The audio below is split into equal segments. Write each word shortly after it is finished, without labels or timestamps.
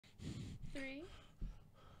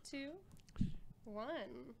2, 1.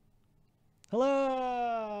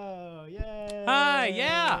 Hello! Yay! Hi,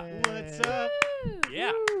 yeah. What's up?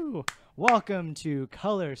 Yeah. Woo! Welcome to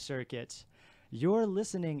Color Circuit. You're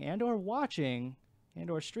listening and or watching and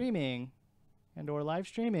or streaming and or live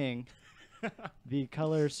streaming the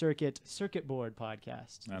Color Circuit Circuit Board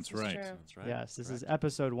podcast. That's This is right. true. That's right. Yes, this is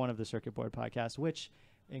episode 1 of the Circuit Board podcast, which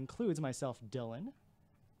includes myself, Dylan.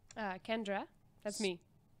 Kendra, that's me.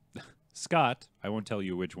 Scott, I won't tell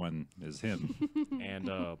you which one is him.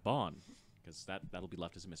 And Bond, because that'll be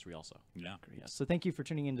left as a mystery also. Yeah. Yes. So thank you for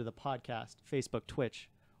tuning into the podcast, Facebook, Twitch,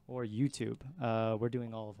 or YouTube. We're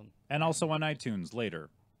doing all of them. And also on iTunes later.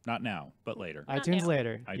 Not now, but later. Not iTunes now.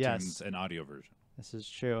 later. iTunes, Yes, an audio version. this is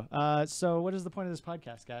true. So what is the point of this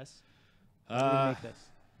podcast, guys? Why do we make this?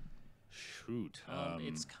 Shoot.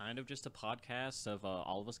 It's kind of just a podcast of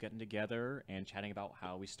all of us getting together and chatting about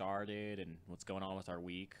how we started and what's going on with our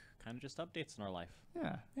week. Kind of just updates in our life.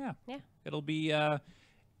 Yeah. Yeah. It'll be,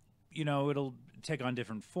 it'll take on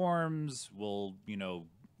different forms. You'll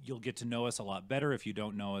get to know us a lot better if you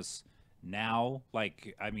don't know us now.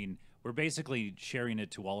 We're basically sharing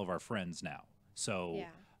it to all of our friends now. So Yeah.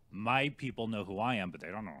 my people know who I am, but they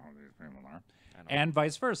don't know who these people are. I know. And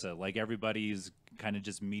vice versa. Like everybody's kind of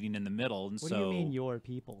just meeting in the middle. And What so do you mean your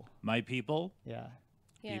people? my people, Yeah.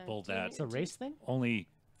 Yeah. People Do you- that- It's a race thing? only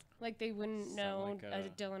Like they wouldn't Sound know like, a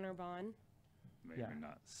Dylan or Bond. maybe Yeah.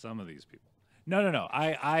 not some of these people. No.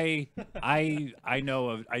 I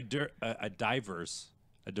know a diverse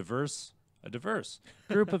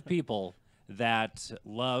group of people that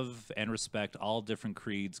love and respect all different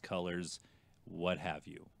creeds, colors, what have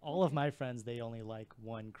you. All of my friends, they only like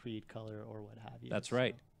one creed, color, or what have you. That's so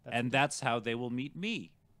right. And that's how they will meet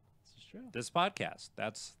me. this is true. This podcast.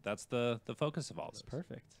 That's the focus of all It's this.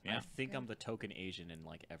 perfect. Yeah. I think I'm the token Asian in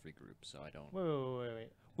like every group, so I don't. Wait.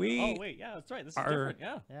 We Oh wait, yeah, that's right. This is are- different.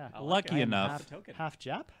 Yeah. Yeah. I like lucky it. I'm enough half, token. half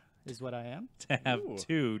Jap is what I am. to have Ooh.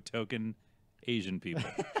 2 token Asian people.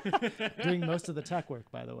 Doing most of the tech work,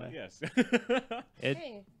 by the way. Yes. It,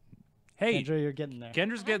 Hey, hey, Kendra, you're getting there.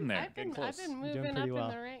 Kendra's getting there. I've been close. You're doing moving up pretty in well.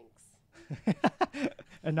 the ranks.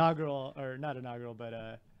 Inaugural, or not inaugural,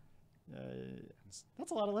 but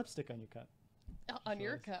that's a lot of lipstick on your cup. On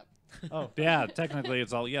your cup. Oh, Yeah, technically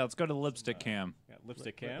it's all. Yeah, let's go to the lipstick cam. Yeah,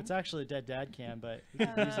 lipstick cam. it's actually a dead dad cam, but we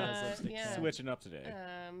can use it as lipstick yeah. cam. Switching up today.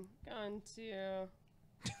 Going to.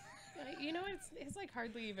 You know, it's like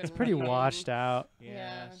hardly even. It's pretty raining. washed out,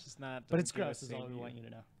 Yeah. It's just not. but it's doesn't give gross. us Is all same we view. want you to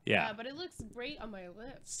know. Yeah, But it looks great on my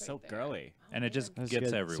lips. So right there. girly. and it just That's gets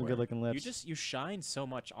good. everywhere. Some good looking lips. You shine so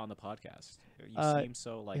much on the podcast. You Uh, seem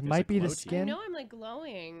so like it there's might a be the glow to you. skin. I know I'm like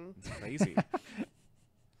glowing. It's crazy.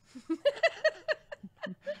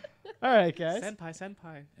 All right, guys.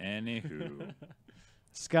 senpai. Anywho,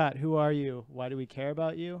 Scott, who are you? Why do we care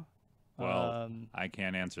about you? well, I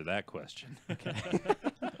can't answer that question.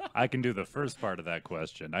 I can do the first part of that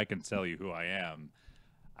question. I can tell you who I am.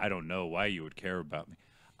 I don't know why you would care about me.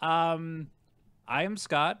 I am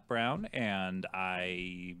Scott Brown, and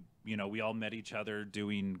we all met each other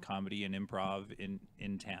doing comedy and improv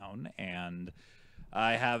in town, and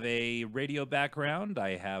I have a radio background.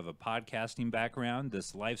 I have a podcasting background.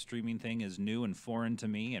 This live streaming thing is new and foreign to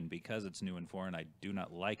me, and because it's new and foreign, I do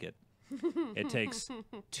not like it. It takes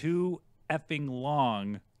too effing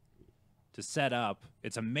long to set up.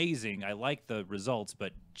 It's amazing. I like the results,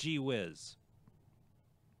 but gee whiz.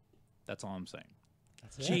 That's all I'm saying.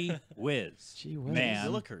 That's it. Gee whiz. Gee whiz. Man.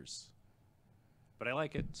 Willikers. But I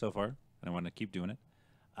like it so far, and I want to keep doing it.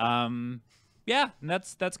 Yeah, and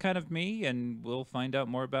that's kind of me, and we'll find out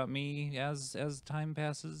more about me as time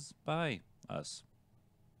passes by us,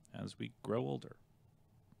 as we grow older.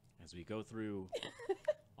 As we go through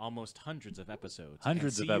almost hundreds of episodes.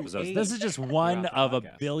 Hundreds and of see you episodes. age This is just one throughout of the a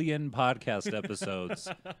podcast. billion podcast episodes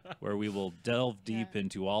where we will delve deep Yeah.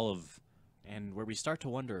 into all of And where we start to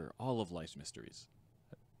wonder all of life's mysteries.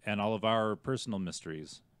 our personal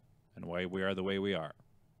mysteries and why we are the way we are.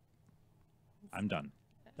 I'm done.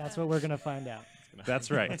 That's what we're gonna find out. That's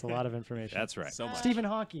right. That's a lot of information. That's right. So much. Stephen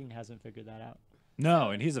Hawking hasn't figured that out. No,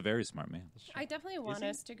 and he's a very smart man. I definitely want he?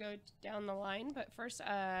 us to go down the line, but first,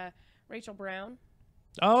 Rachel Brown.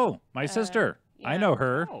 Oh, my sister. I yeah. know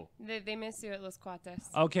her. Oh. They miss you at Los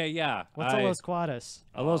Cuates. Okay, yeah. What's a Los Cuates?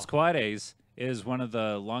 A Los Cuates is one of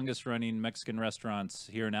the longest running Mexican restaurants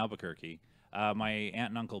here in Albuquerque. My aunt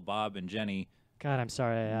and uncle Bob and Jenny, God, I'm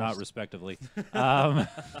sorry I not asked. respectively,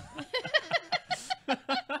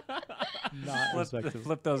 Not respectful.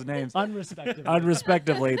 flip those names. Unrespectable.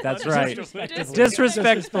 Unrespectively, that's right. Disrespectfully.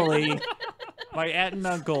 Disrespectfully. My aunt and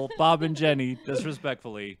uncle, Bob and Jenny,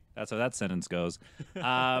 disrespectfully. That's how that sentence goes.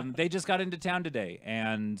 They just got into town today,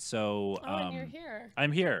 and so Oh, and you're here.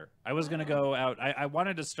 I'm here. I was gonna go out. I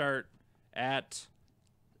wanted to start at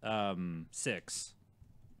 6,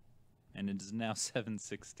 and it is now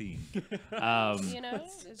 7:16. You know,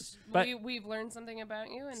 but- we've learned something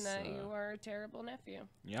about you, and that you are a terrible nephew.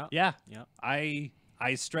 Yeah. Yeah. Yeah.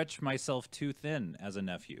 I stretch myself too thin as a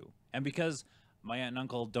nephew. And because my aunt and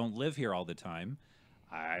uncle don't live here all the time,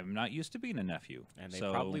 I'm not used to being a nephew. And they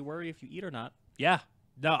so, probably worry if you eat or not. Yeah.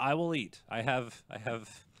 No, I will eat. I have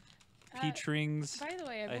peach rings. By the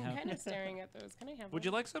way, I've I been have- kind of staring at those. Can I have Would one?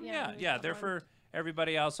 you like some? Yeah, Yeah. I've They're got one. for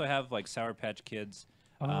everybody. I also have like Sour Patch Kids.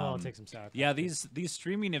 Oh, I'll take some sour. Yeah, these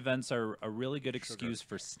streaming events are a really good excuse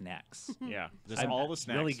for snacks. Yeah. Just I'm all the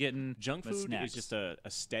snacks. really getting Junk my food snacks. is just a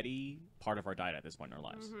steady part of our diet at this point in our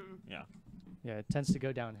lives. Yeah. Yeah, it tends to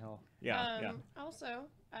go downhill. Yeah. Yeah. Also,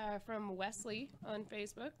 from Wesley on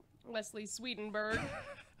Facebook, Wesley Swedenberg.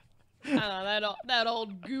 That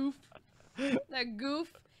old goof. That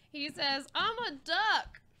goof. He says, "I'm a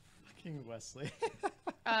duck." King Wesley.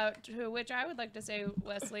 To which I would like to say,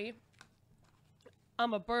 Wesley,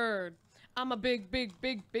 I'm a bird. I'm a big, big,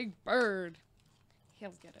 big, big bird.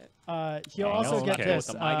 He'll get it. He'll Oh, also get okay. this.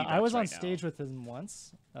 With the Mighty I was Ducks on right now. stage with him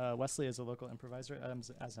once. Wesley is a local improviser,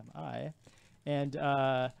 as am I. And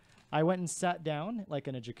I went and sat down, like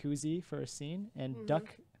in a jacuzzi for a scene, and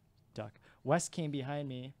Wes came behind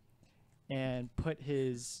me and put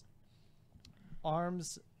his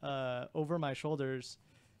arms over my shoulders,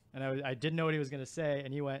 and I didn't know what he was going to say,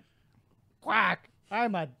 and he went, "Quack,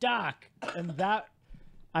 I'm a duck." And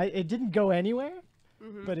it didn't go anywhere,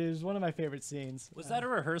 but it was one of my favorite scenes. Was that a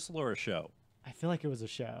rehearsal or a show? I feel like it was a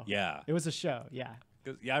show. Yeah. It was a show, yeah.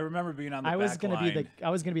 'Cause- yeah, I remember being on the I was back gonna line. I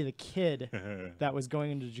was gonna be the kid that was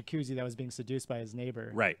going into the jacuzzi that was being seduced by his neighbor.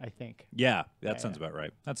 Right. I think. Yeah, that Yeah, sounds yeah. about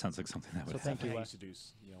right. That sounds like something that would So thank happen. you, How Wes.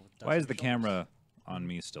 seduce, you know, with Why is ducks the on your shoulders. camera on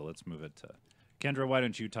me still? Let's move it to Kendra. Why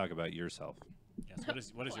don't you talk about yourself?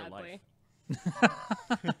 Yes. What is your life?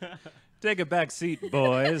 Gladly. Take a back seat,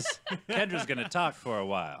 boys. Kendra's gonna talk for a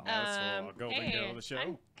while. Let's go bring down the show.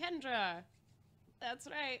 I'm Kendra. That's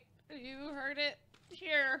right. You heard it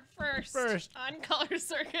here first. First. On Color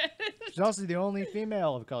Circuit. She's also the only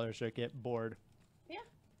female of Color Circuit board. Yeah.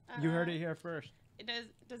 You heard it here first.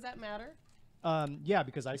 Does that matter? Yeah,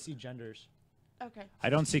 because I see genders. Okay. I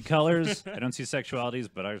don't see colors. I don't see sexualities,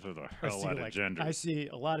 but I see a I hell see, lot of like, genders. I see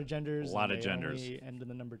a lot of genders. A lot and of they genders. only end in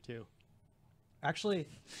the number 2. Actually,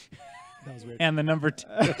 that was weird. And the number 2.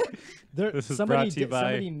 This is brought to you by-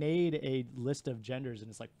 somebody made a list of genders and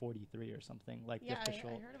it's like 43 or something. Like Yeah, the I official.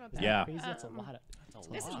 heard about Is that. Yeah. Crazy? That's a Um, lot of. That's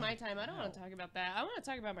a This is lot. my time. I don't want to talk about that. I want to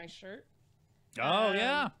talk about my shirt. Oh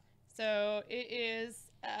yeah. So it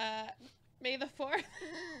is May the 4th.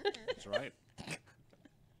 That's right.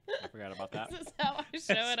 I forgot about that. This is how I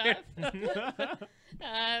show it up.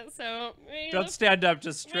 So May Don't the, stand up.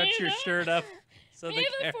 Just stretch your May the- shirt up. So May the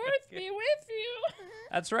the camera 4th can- be with you.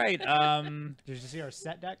 That's right. Did you see our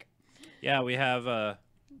set deck? Yeah, we have a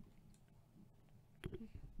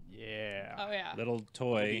Yeah. Oh yeah. little Oh,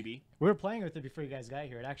 toy. baby. We were playing with it before you guys got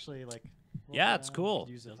here. It actually like. Yeah, it's cool.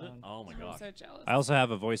 Use the Does it? phone. Oh my I'm gosh. so jealous. I also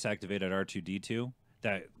have a voice activated R2D2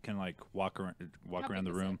 that can like walk around How around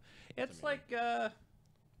the big is it? room. It's like that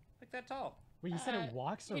tall. Wait, you said it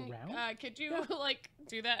walks Can- around? could you like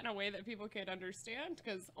do that in a way that people could understand?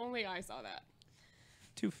 Because only I saw that.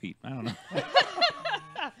 2 feet. I don't know.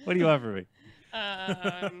 What do you offer me?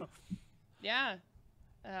 Yeah.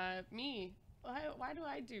 Me. Why do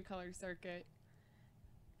I do Color Circuit?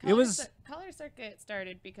 It was- Color Circuit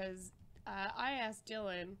started because I asked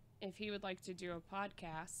Dylan if he would like to do a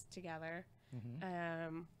podcast together.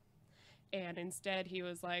 And instead he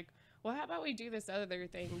was like, well, how about we do this other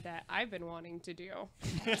thing that I've been wanting to do?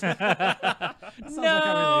 Sounds like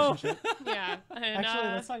our relationship. Yeah. And, Actually,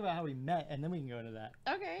 let's talk about how we met, and then we can go into that.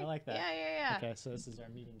 okay. I like that. Yeah. Okay, so this is our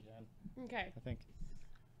meeting jam, Okay. I think.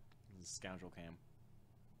 This is Scoundrel Cam.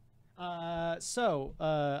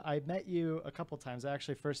 I met you a couple times. I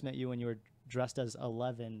actually first met you when you were dressed as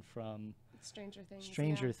 11 from. Stranger Things.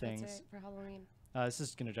 Stranger yeah, that's Things. right, for Halloween. This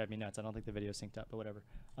is gonna drive me nuts. I don't think the video synced up, but whatever.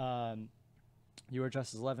 You were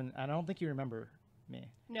dressed as 11, and I don't think you remember me.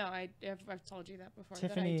 No, I've told you that before.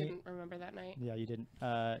 Tiffany- that I didn't remember that night. Yeah, you didn't.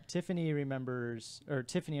 Tiffany remembers, or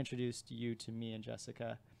Tiffany introduced you to me and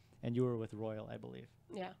Jessica, and you were with Royal, I believe.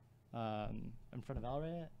 Yeah. In front of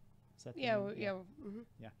Alray. Is that the Yeah. name? Yeah. Mhm.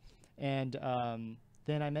 And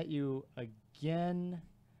then I met you again,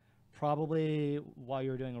 probably while you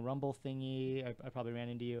were doing a Rumble thingy. I probably ran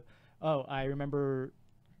into you. Oh, I remember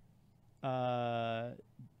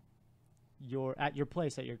your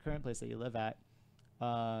current place that you live at.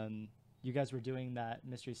 you guys were doing that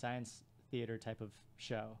Mystery Science Theater type of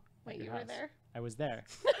show. at Wait, your you were house. there? I was there.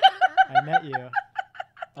 I met you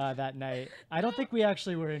that night. I don't think we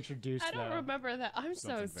actually were introduced. I don't though. remember that. I'm so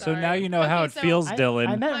Something sorry. So now you know how Okay, it so feels, Dylan.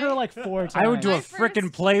 I met her My- like 4 times. I would do My a frickin'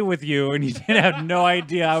 first- play with you, and you didn't have no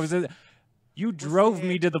idea. I was. You drove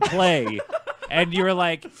me to the play, and you were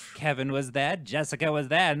like, Kevin was there, Jessica was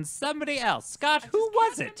there, and somebody else. Scott, who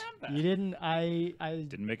was it? You didn't. I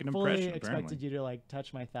Didn't make an fully impression. expected Apparently, you to like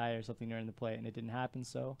touch my thigh or something during the play, and it didn't happen.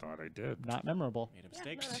 So thought I did. not memorable. Made a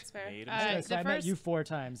Yeah, mistake. no, that's fair. Made a Uh, mistake. Okay, so the I met first- you 4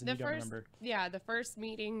 times, and the you don't first, remember. yeah, the first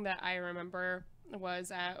meeting that I remember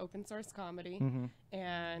was at Open Source Comedy, Mm-hmm.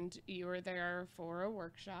 and you were there for a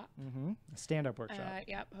workshop. Mm-hmm. Stand-up workshop.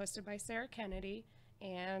 Yep, hosted by Sarah Kennedy,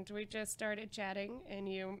 and we just started chatting,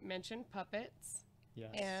 and you mentioned puppets, Yes.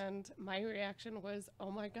 and my reaction was, "Oh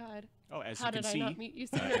my god, Oh, as how you can did I see, not meet you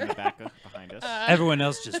in sooner?" the back behind us. Everyone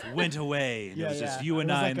else just went away, and it was just you It and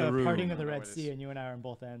was I like in the a room. parting of the I know Red what it Sea, is. and you and I are on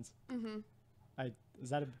both ends. Mm-hmm. Is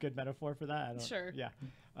that a good metaphor for that? I don't, Sure. Yeah.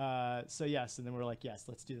 So yes, and then we're like, yes,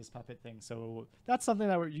 let's do this puppet thing. So that's something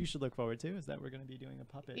that you should look forward to. Is that we're going to be doing a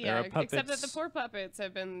puppet. There Yeah, are except that the puppets. poor puppets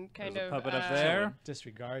have been kind There's a of puppet up there.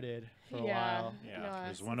 Disregarded for a yeah, while. Yeah, no,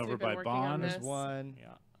 there's since one we've over been by working on Bond. There's this. one. Yeah.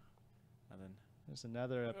 And then There's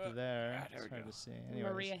another up there. there It's we hard go. to see.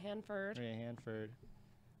 Anyways, Maria Hanford. Maria Hanford.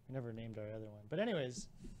 We never named our other one, but anyways.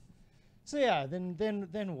 So yeah, then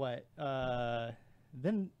what?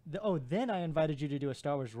 Then I invited you to do a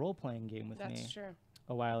Star Wars role playing game with me That's true.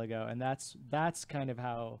 a while ago, and that's kind of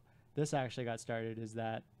how this actually got started. Is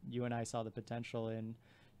that you and I saw the potential in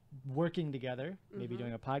working together, maybe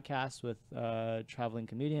doing a podcast with traveling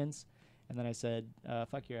comedians, and then I said,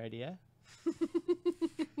 "Fuck your idea."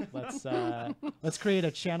 Let's create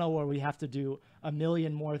a channel where we have to do a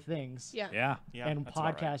million more things. Yeah, Yeah. yeah, And that's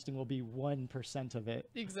about right. podcasting will be 1% of it.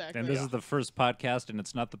 exactly. And this is the first podcast, and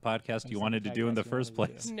it's not the podcast you not wanted the to do in the podcast you first wanted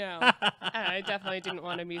to place. do. No, I definitely didn't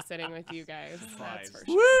want to be sitting with you guys. That's for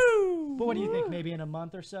sure. Woo! But what do you think? Maybe in a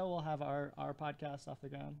month or so we'll have our podcast off the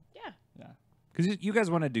ground. Yeah. Yeah. Because you guys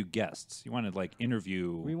want to do guests. You want to like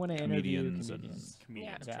interview. We want to interview comedians. comedians.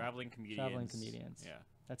 Comedians, Yeah. traveling comedians. Traveling comedians. Yeah.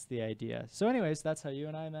 That's the idea. So anyways, that's how you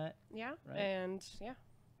and I met. Yeah, Right.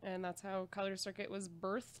 and that's how Color Circuit was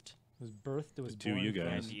birthed. It was birthed. It was two born you from-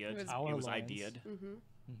 guys. Idea'd. It was our It was lines. idea'd.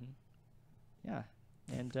 Mm-hmm. Yeah.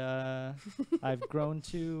 And I've grown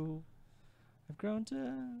to I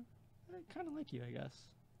kind of like you, I guess.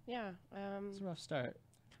 Yeah. It's a rough start.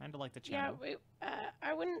 Kind of like the Yeah. channel.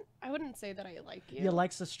 I wouldn't say that I like you. Yeah,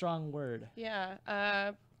 like's a strong word. Yeah.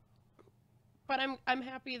 But I'm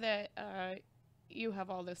happy that you have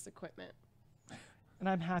all this equipment. And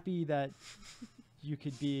I'm happy that you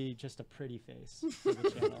could be just a pretty face for the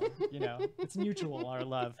channel. You know, it's mutual, our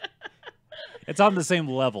love. It's on the same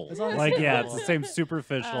level. It's on the like same yeah, level. it's the same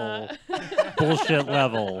superficial bullshit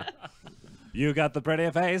level. You got the pretty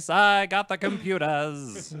face. I got the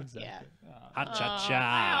computers. Exactly. Yeah. Ha cha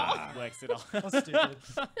cha. Wax it all. That's stupid.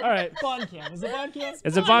 All right, Bond Cam. Is it Bond Cam?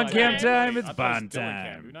 Is it Bond Bond Cam Cam. time? Wait, It's I thought it was Bond Dylan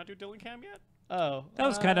Cam. Did we time. not do Dylan Cam yet? Oh, That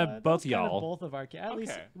was kinda that both was kinda y'all. both of our. At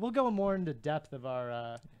least Okay. we'll go more into depth of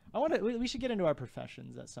our. I want to. We should get into our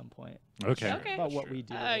professions at some point. Okay. Okay. About what Sure. we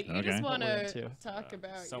do. You Okay. just want What we're to into. talk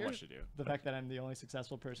about So your much to do. The fact that I'm the only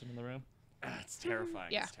successful person in the room. It's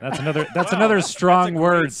terrifying. Yeah. It's That's terrifying. another. That's Wow, another that's a strong great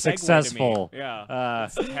word. segue to me. Successful. Yeah.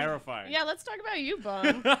 It's terrifying. Yeah, let's talk about you,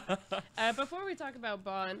 Bon. Before we talk about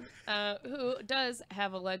Bon, who does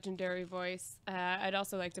have a legendary voice, I'd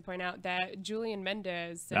also like to point out that Julian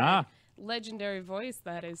Mendez said, Ah. legendary voice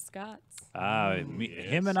that is Scott's.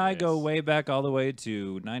 Him and I go yes. way back all the way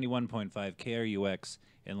to 91.5 KRUX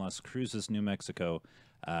in Las Cruces, New Mexico.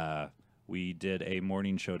 We did a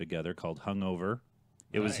morning show together called Hungover.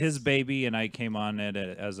 It was his baby, and I came on it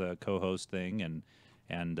as a co-host thing, and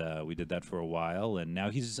we did that for a while. And now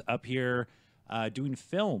he's up here doing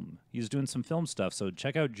film. He's doing some film stuff. So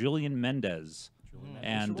check out Julian Mendez,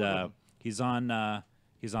 and he's on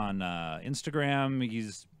Instagram.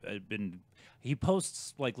 He's he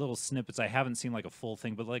posts like little snippets. I haven't seen like a full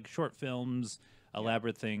thing, but like short films,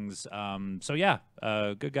 elaborate things. So yeah,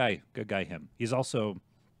 good guy him. He's also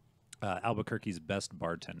Albuquerque's best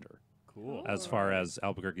bartender. Cool. As far as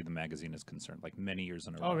Albuquerque the magazine is concerned, like many years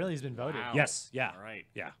in a row. Oh, really? He's been voted. Wow. Yes. Yeah. All right.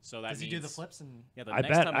 Yeah. So that Does he means do the flips? And Yeah. The I next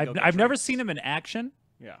bet. time we go get I've never drinks- seen him in action,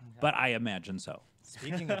 Yeah. but I imagine so.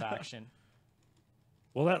 speaking of action,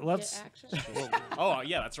 Well, Get let's. action. Oh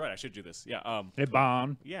yeah, that's right. I should do this. Yeah. Hey,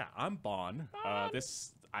 Bon. Yeah. I'm Bon. I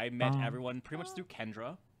met Bon. everyone pretty much through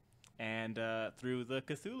Kendra, and through the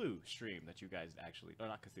Cthulhu stream that you guys actually. Oh,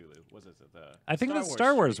 not Cthulhu. Was it the? I think Star that's Wars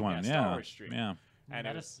Star Wars stream. one. Yeah. Yeah. Star Wars stream. Yeah. And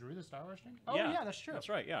met it us was, through the Star Wars stream. Oh yeah, yeah, that's true. That's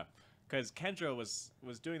right. Yeah. because Kendra was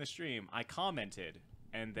doing the stream. I commented,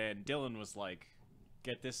 and then Dylan was like,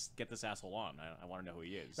 "Get this asshole on. I want to know who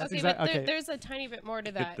he is." That's Okay, exact- but okay. there's a tiny bit more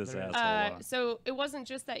to that. this asshole on. So it wasn't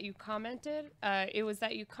just that you commented. It was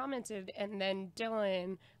that you commented, and then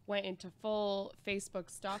Dylan went into full Facebook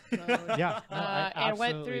stalk mode. Yeah, no, I And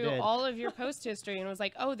went absolutely through did. all of your post history and was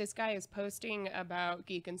like, "Oh, this guy is posting about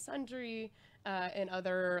Geek and Sundry and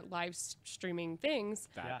other live streaming things,"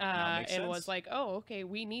 That now makes and sense. was like, "Oh, okay,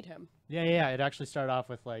 we need him." Yeah. It actually started off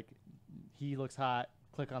with like, he looks hot.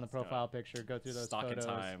 Click on the profile picture. Go through those Stock in photos.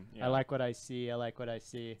 time, yeah. I like what I see. I like what I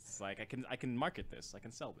see. It's like I can market this. I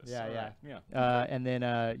can sell this. Yeah, All yeah. right, yeah. And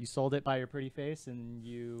then you sold it by your pretty face, and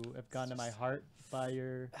you have gone to my heart by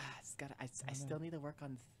your I still need to work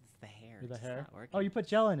on the hair. the It's hair. not working. Oh, you put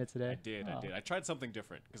gel in it today. I did. Oh. I did. I tried something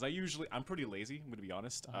different because I'm pretty lazy. I'm gonna be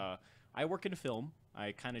honest. I work in film.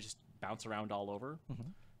 I kind of just bounce around all over.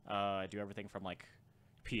 I do everything from like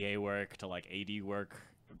PA work to like AD work.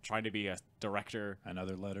 I'm trying to be a director. And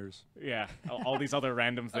other letters. Yeah, all these other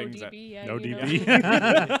random things. ODB, yeah, No you know DB. me.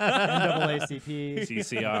 NAACP.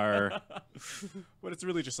 CCR. But it's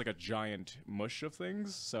really just like a giant mush of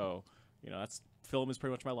things. So, that's film is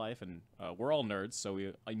pretty much my life, and we're all nerds, so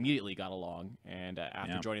we immediately got along. And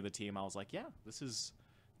after Yeah. joining the team, I was like, yeah, this is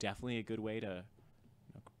definitely a good way to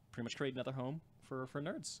pretty much create another home for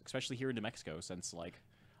nerds, especially here in New Mexico, since like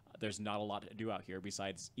there's not a lot to do out here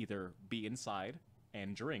besides either be inside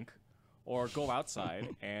and drink, or go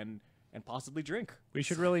outside and possibly drink. We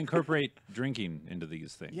should really incorporate drinking into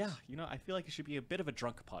these things. Yeah, I feel like it should be a bit of a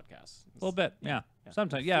drunk podcast. A little bit, yeah. Yeah.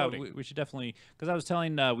 Sometimes, yeah. Floating. We should definitely, because I was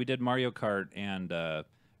telling, we did Mario Kart and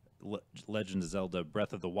Legend of Zelda: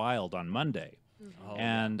 Breath of the Wild on Monday, Oh,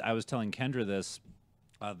 and I was telling Kendra this,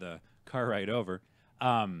 the car ride over,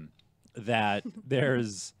 that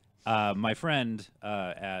there's my friend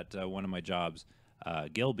at one of my jobs,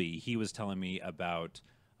 Gilby. He was telling me about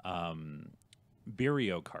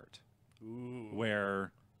Beerio Kart,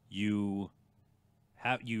 where you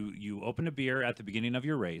open a beer at the beginning of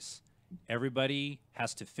your race. Everybody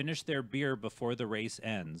has to finish their beer before the race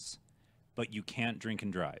ends, but you can't drink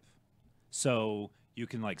and drive. So you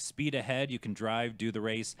can like speed ahead, you can drive, do the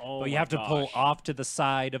race, Oh but you my have to pull gosh. off to the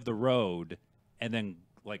side of the road and then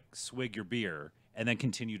like swig your beer and then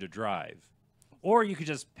continue to drive. Or you could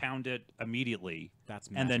just pound it immediately That's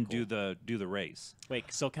and then magical. do the race.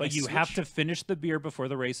 Wait, so can But I you have switch- to finish the beer before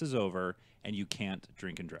the race is over, and you can't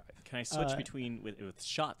drink and drive. Can I switch between with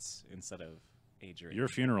shots instead of a drink? Your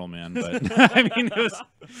funeral, man. But I mean,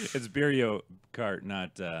 it's Beerio Kart,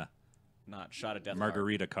 not not shot at death.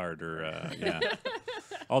 Margarita Kart, or yeah.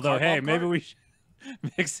 Although, Cardball hey, maybe Kart? we should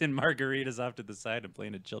mix in margaritas off to the side and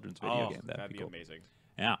playing a children's video Oh, game. That'd be cool. amazing.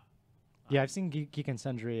 Yeah, Yeah, I've seen Geek and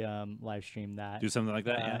Sundry live stream that. do something like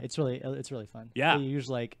that. Yeah. It's really fun. Yeah. They use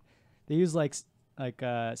like what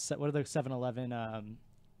are the 7-Eleven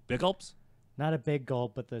Big gulps. not a big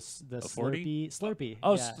gulp, but the 40? Slurpee.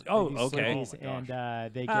 Oh, yeah, they oh, use okay. Slurpees, Oh my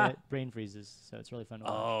and they Ah. get brain freezes, so it's really fun to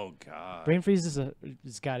watch. Oh God. Brain freeze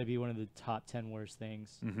it's got to be one of the top 10 worst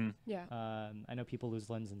things. Mm-hmm. Yeah. I know people lose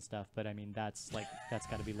limbs and stuff, but I mean that's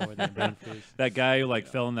got to be lower than brain freeze. That guy who like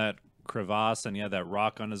fell in that crevasse and he had that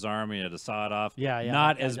rock on his arm and he had to saw it off. Yeah, yeah,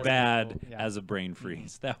 Not that as doesn't bad go- yeah. as a brain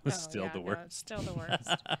freeze. That was Oh, still yeah, the no, worst. it's still the worst.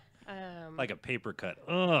 Like a paper cut.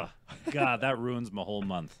 Ugh. God, that ruins my whole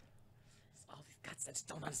month. All these guts that just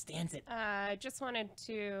don't understand it. I just wanted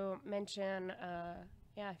to mention,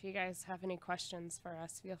 if you guys have any questions for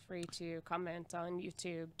us, feel free to comment on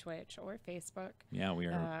YouTube, Twitch, or Facebook. Yeah, we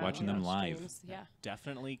are on watching them our live. streams. Yeah.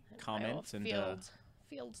 Definitely I will comment and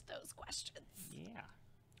field those questions. yeah.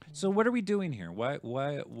 So what are we doing here? What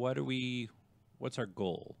are we? What's our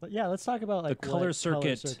goal? But yeah, let's talk about like Color what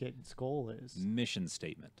Circuit- Circuit's goal is. Mission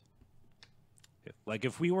statement.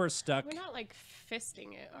 If we were stuck, We're not like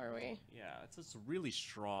fisting it, are we? Yeah, it's really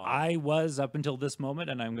strong. I was up until this moment,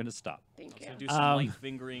 and I'm going to stop. I Thank was you. gonna do some Um, light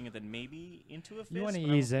fingering and then maybe into a fist. You wanna but I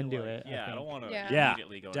don't ease feel into like- it, I Yeah, I don't think. want to Yeah. Yeah,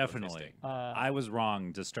 immediately go definitely. into fisting. I was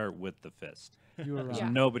wrong to start with the fist. You were wrong. Yeah.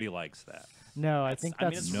 Nobody likes that, No, I think I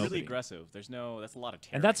mean, that's it's Nobody. really aggressive. That's a lot of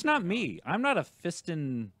tearing. and that's not me. I'm not a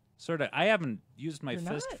fisting sort of. I haven't used my You're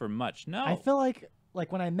fist not? for much. No, I feel like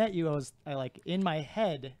when I met you, I like in my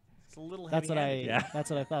head. It's a little That's what heavy-handed. Yeah. That's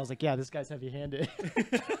what I thought. I was like, yeah, this guy's heavy-handed.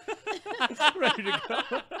 ready to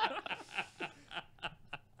go.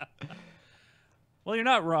 well, you're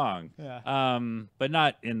not wrong. Yeah. But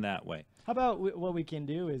not in that way. How about what we can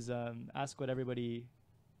do is ask what everybody.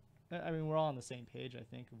 I mean, we're all on the same page, I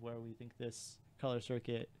think, of where we think this Color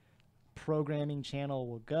Circuit programming channel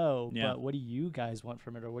will go. Yeah. But what do you guys want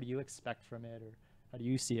from it, or what do you expect from it, or how do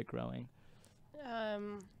you see it growing?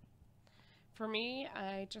 For me,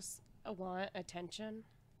 I just want attention.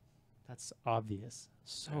 That's obvious.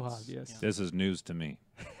 So Yes. obvious. Yeah. This is news to me.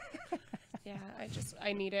 Yeah,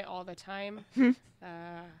 I need it all the time.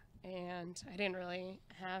 And I didn't really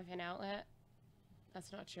have an outlet.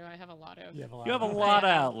 That's not true. I have a lot of. You have a lot. You have a of- lot of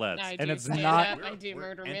I outlets, I and do it's stand not. up, I do We're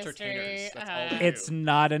murder entertainers. mystery. That's all we do. It's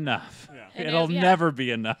not enough. Yeah. And It'll yeah. never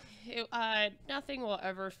be enough. Nothing will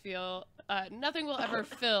ever feel. Nothing will ever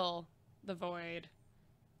fill the void.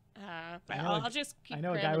 But I know a- I'll just keep. I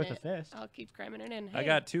know a guy cramming with a it. fist. I'll keep cramming it in. I Hey.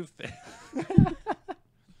 got two.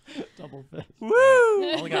 Double fist. Woo!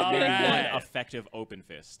 Only got maybe Alright. one effective open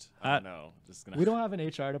fist. I don't know. Just gonna. We don't have an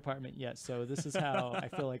HR department yet, so this is how I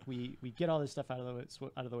feel like we get all this stuff out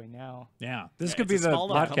of the way now. Yeah, this Yeah, could it's be a the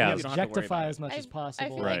small enough company, podcast. you don't have to worry Objectify about as much I, as I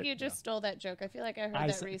possible. feel Right. like you just stole that joke. I feel like I heard that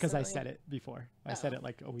recently. Because I said it before. I said Oh. it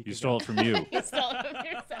like a week ago. You stole it from you. You stole it from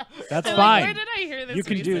yourself. That's I'm fine. Like, where did I hear this? You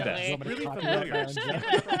can do recently? that. Somebody Really copyright familiar. my own joke.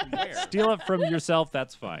 From where? Steal it from yourself.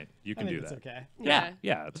 That's fine. You I can think do it's that. okay. Yeah,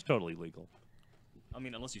 yeah, it's totally legal. I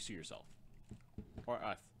mean, unless you sue yourself. Or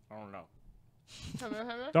us. I don't know.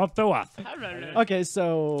 Don't throw off. Okay,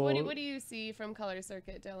 so What do you see from Color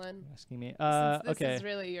Circuit, Dylan? asking me. Since this Okay. is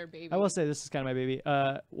really your baby. I will say this is kind of my baby.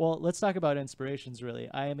 Well, let's talk about inspirations. Really,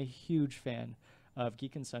 I am a huge fan of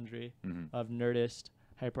Geek and Sundry, of Nerdist,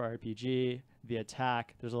 Hyper RPG, The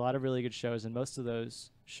Attack. There's a lot of really good shows, and most of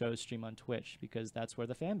those shows stream on Twitch because that's where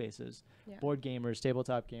the fan base is. Yeah. Board gamers,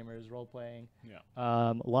 tabletop gamers, role playing. Yeah.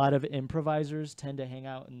 A lot of improvisers tend to hang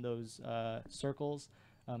out in those circles.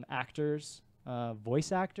 Actors,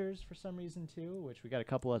 voice actors for some reason too, which we got a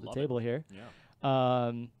couple at the Love it. table here.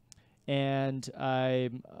 Yeah. And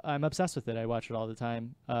I'm obsessed with it. I watch it all the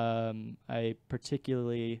time. I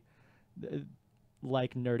particularly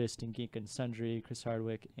like Nerdist and Geek and Sundry, Chris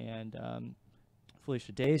Hardwick and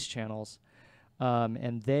Felicia Day's channels,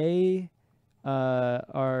 and they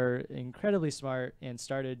are incredibly smart and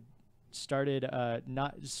started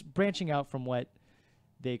not just branching out from what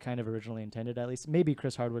they kind of originally intended, at least. Maybe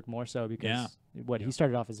Chris Hardwick more so because he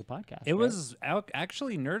started off as a podcast. It was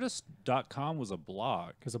actually Nerdist.com was a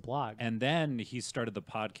blog, because a blog. and then he started the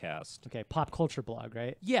podcast. Okay, pop culture blog,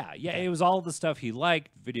 right? Yeah, it was all the stuff he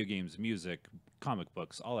liked: video games, music, comic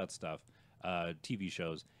books, all that stuff, TV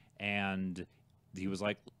shows, and he was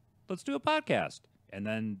like, "Let's do a podcast," and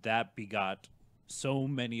then that begot so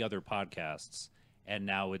many other podcasts, and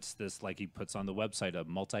now it's this, like he puts on the website, a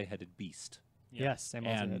multi-headed beast. Yeah. Yes, I'm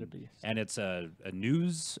also head of beast. And it's a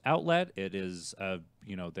news outlet. It is,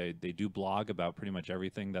 they do blog about pretty much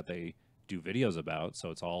everything that they do videos about.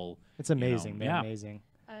 So it's all. It's amazing, man, yeah. amazing.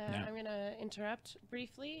 Yeah. I'm gonna interrupt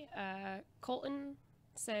briefly. Colton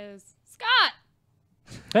says Scott,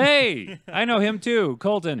 Hey, I know him too,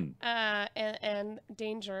 Colton. and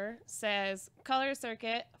Danger says Color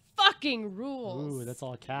Circuit fucking rules. Ooh, that's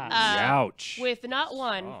all cat. Ouch. With not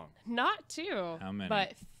one, Strong. not two, How many?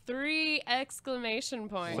 but 3 exclamation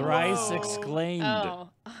points. Thrice Whoa. exclaimed. Oh.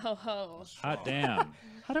 Hot damn.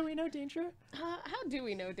 How do we know Danger? How do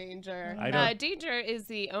we know Danger? I don't- Danger is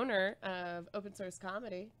the owner of Open Source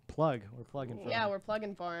Comedy. Plug. We're plugging for Yeah, him. we're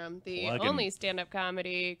plugging for him. The Plugging. only stand-up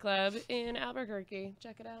comedy club in Albuquerque.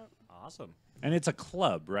 Check it out. Awesome. And it's a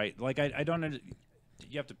club, right? Like, I don't know.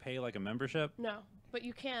 You have to pay like a membership? No, but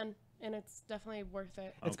you can, and it's definitely worth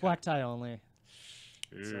it. It's Okay. black tie only.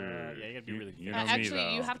 Yeah, you gotta be really You fair. know me,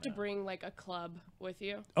 Actually, you though. have to bring like a club with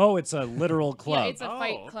you. Oh, it's a literal club. Yeah, it's a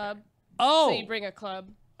fight Oh, okay. club. oh, So you bring a club.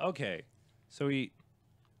 okay. So he.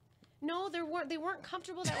 No, they weren't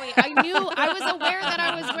comfortable that way. I knew. I was aware that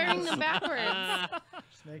I was wearing them backwards.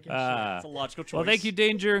 Just making It's a logical choice. Well, thank you,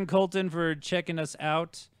 Danger and Colton, for checking us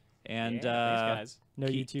out. And Yeah, thanks, guys. No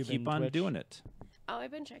keep, YouTube keep and on Twitch. doing it. Oh,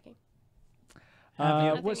 I've been checking.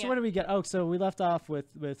 So yet. what do we get? Oh, so we left off with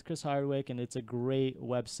Chris Hardwick, and it's a great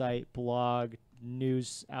website, blog,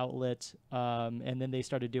 news outlet. And then they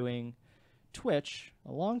started doing Twitch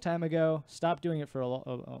a long time ago. Stopped doing it for a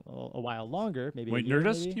while longer, maybe. Wait, a year,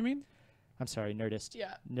 Nerdist, maybe? you mean? I'm sorry, Nerdist.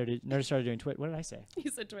 Yeah, Nerdist started doing Twitch. What did I say?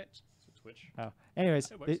 he's a Twitch. Twitch. Oh,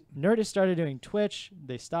 anyways, It works. Nerdist started doing Twitch.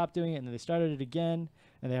 They stopped doing it, and then they started it again.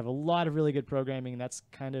 And they have a lot of really good programming. And that's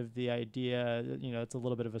kind of the idea. You know, it's a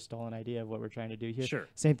little bit of a stolen idea of what we're trying to do here. Sure.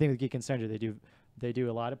 Same thing with Geek and Sundry. They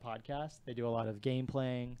do a lot of podcasts. They do a lot of game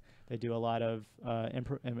playing. They do a lot of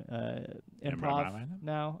improv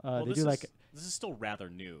now. Well, They this do is, like this is still rather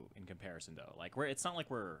new in comparison, though. Like, it's not like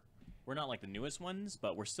we're not like the newest ones,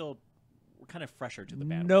 but we're kind of fresher to the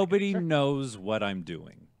bandwagon. Nobody knows what I'm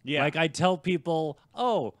doing. Yeah. Like, I tell people,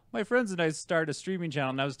 oh, my friends and I start a streaming channel,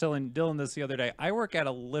 and I was telling Dylan this the other day. I work at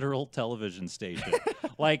a literal television station.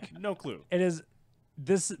 Like, No clue. it is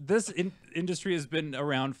this industry has been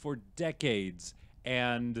around for decades,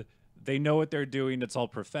 and they know what they're doing. It's all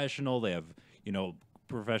professional. They have, you know,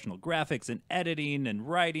 professional graphics and editing and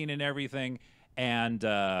writing and everything. And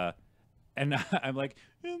I'm like,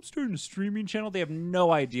 yeah, I'm starting a streaming channel. They have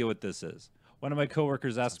no idea what this is. One of my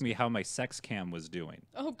coworkers asked me how my sex cam was doing.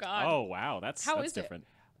 Oh God. Oh wow, that's How is it? different.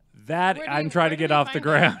 That Where do I'm you- trying where to do get we off the find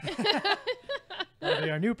ground. That'll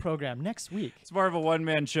be our new program next week. It's more of a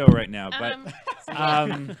one-man show right now, but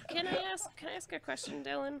Can I ask a question,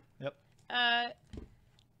 Dylan? Yep.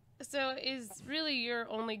 So is really your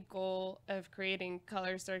only goal of creating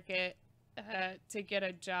Color Circuit to get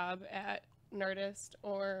a job at Nerdist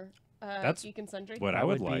or That's Geek and Sundry? what I That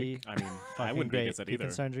would would like. be I mean, I Fucking wouldn't be great. against that Geek either.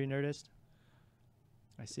 and Sundry Nerdist.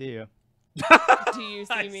 I see you. Do you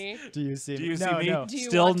see me? Do you see Do me? you see No, me? no. Do you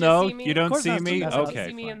Still want to no? see me? You Of don't course see not. me? That's Do you not- Okay.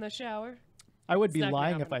 see me fine. in the shower? I would It's be not gonna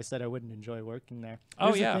lying if happen. I said I wouldn't enjoy working there. Oh,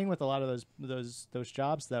 Here's yeah. the thing with a lot of those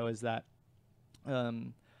jobs though is that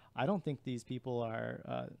I don't think these people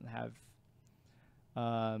are have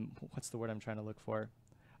what's the word I'm trying to look for?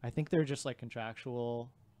 I think they're just like contractual.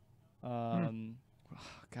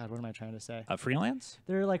 God, what am I trying to say? Freelance?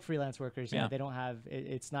 They're like freelance workers. Yeah, Yeah. they don't have.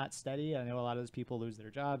 It's not steady. I know a lot of those people lose their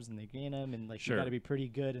jobs and they gain them, and like Sure. you got to be pretty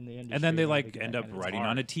good in the industry. And then they in order to like get end that up kind of writing job.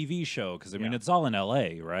 on a TV show because I mean Yeah. it's all in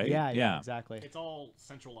LA, right? Yeah, exactly. It's all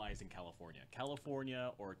centralized in California.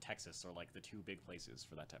 California or Texas are like the two big places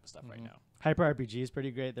for that type of stuff right now. Hyper RPG is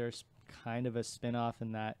pretty great. There's kind of a spin-off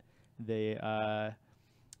in that they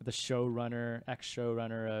the showrunner,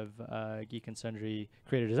 ex-showrunner of Geek and Sundry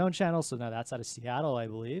created his own channel, so now that's out of Seattle, I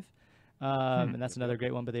believe. And that's another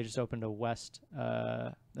great one, but they just opened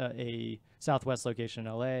a southwest location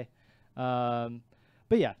in LA.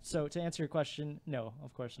 But yeah, so to answer your question, no,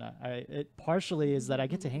 of course not. It partially is that I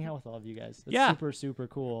get to hang out with all of you guys. It's Yeah. super, super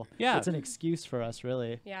cool. Yeah. It's an excuse for us,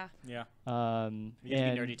 really. Yeah. Yeah. And We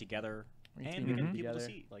get to be nerdy together, We get to and be we nerdy get people to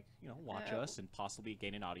together. see, like, you know, watch Uh, us and possibly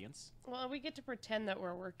gain an audience. Well, we get to pretend that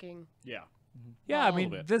we're working Yeah. Yeah, I Well, mean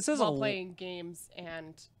bit. this is while a playing games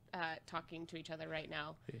and talking to each other right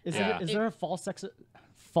now. Is Yeah. there is there a false sense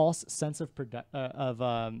of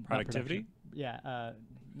not Productivity? production. Yeah,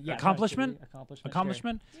 Accomplishment? productivity, sure.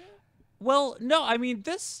 accomplishment. Well, no, I mean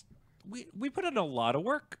this. We put in a lot of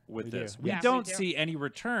work with We do. this. We Yeah, we don't do. see any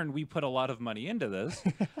return. We put a lot of money into this,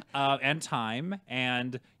 and time.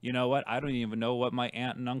 And you know what? I don't even know what my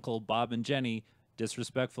aunt and uncle Bob and Jenny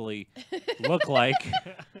disrespectfully look like.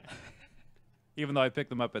 Even though I picked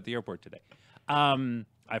them up at the airport today,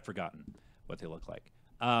 I've forgotten what they look like.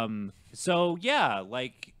 So yeah,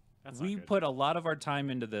 like That's not we good. put a lot of our time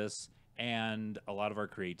into this and a lot of our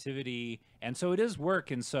creativity, and so it is work.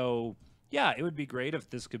 And so yeah, it would be great if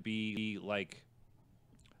this could be like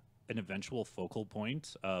an eventual focal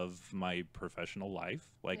point of my professional life.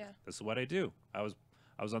 Like Yeah. this is what I do. I was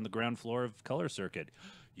on the ground floor of Color Circuit.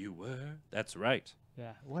 You were? That's right.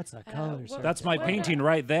 Yeah. What's a color? what- circuit? That's my What, painting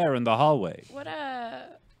right there in the hallway. What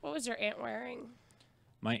was your aunt wearing?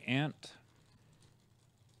 My aunt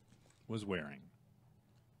was wearing.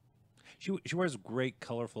 She wears great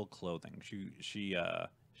colorful clothing. She's a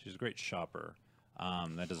great shopper.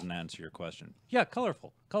 That doesn't answer your question. Yeah,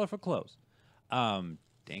 colorful clothes. Dang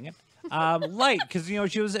it. Light, because it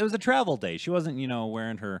was a travel day. She wasn't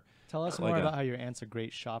wearing her. Tell us like more a- about how your aunt's a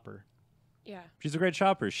great shopper. Yeah. She's a great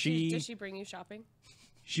shopper. Does she bring you shopping?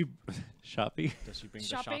 Shopping. Does she bring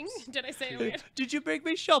Shopping? the shops? Did I say it weird? Did you bring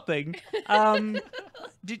me shopping?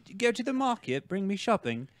 Did you go to the market? Bring me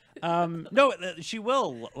shopping. No, she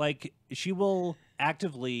will. Like, she will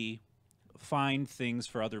actively find things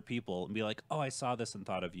for other people and be like, "Oh, I saw this and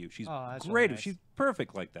thought of you." She's Oh, that's great. really nice. She's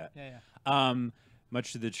perfect like that. Yeah.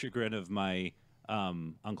 Much to the chagrin of my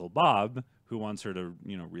Uncle Bob, who wants her to,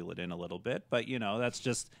 reel it in a little bit. But that's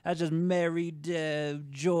just married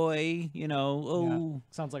joy. Oh,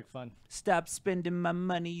 Sounds like fun. stop spending my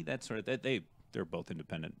money. That sort of. They're both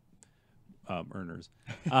independent earners.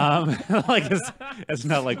 Like it's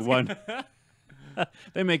not like one.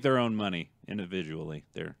 They make their own money individually.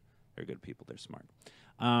 They're good people. They're smart.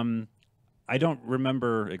 I don't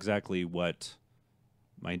remember exactly what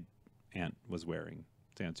my aunt was wearing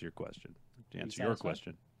to answer your question. To answer your satisfied?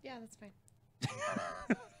 question. Yeah, that's fine.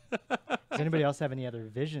 Does anybody else have any other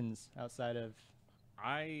visions outside of?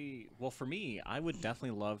 Well, for me, I would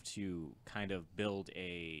definitely love to kind of build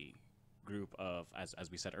a group of, as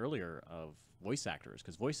we said earlier, of voice actors,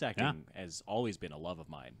 because voice acting has always been a love of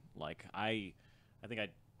mine. Like I think I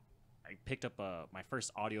picked up my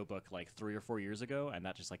first audiobook like 3 or 4 years ago, and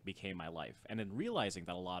that just like became my life. And then realizing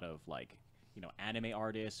that a lot of like anime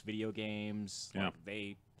artists, video games, Yeah.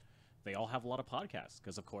 like they all have a lot of podcasts,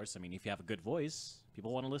 because of course, I mean, if you have a good voice,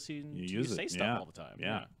 people want to listen You to use you it, say stuff yeah. all the time.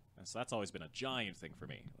 Yeah. And so that's always been a giant thing for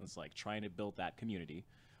me. It's like trying to build that community.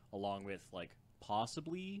 along with like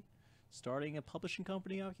possibly starting a publishing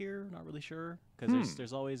company out here. Not really sure because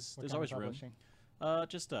there's always What there's kind always of room. publishing?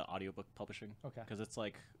 Just audiobook publishing. Okay. Because it's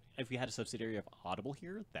like if we had a subsidiary of Audible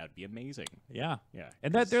here, that'd be amazing. Yeah. Yeah.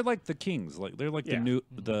 And that 'cause they're like the kings. Like they're like Yeah.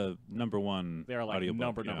 the number one They're like audiobook.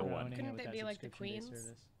 number yeah. one. Owning it Couldn't with they that be like the subscription-based queens?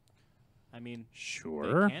 service. I mean,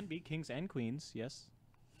 Sure. they can be kings and queens. Yes.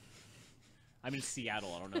 I'm in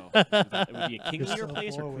Seattle. I don't know. It would be a kinglier so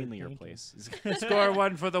place or forward queenlier thinking. place. Score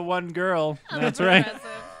one for the one girl. Oh, That's right. impressive.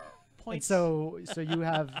 And Points. so you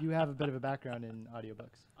have a bit of a background in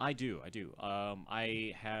audiobooks. I do.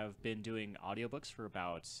 I have been doing audiobooks for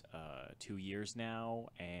about 2 years now,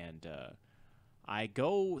 and I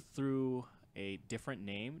go through a different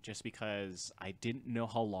name just because I didn't know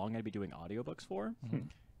how long I'd be doing audiobooks for.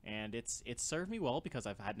 And it's served me well because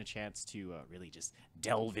I've had a chance to really just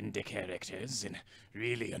delve into characters and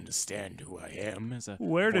really understand who I am as a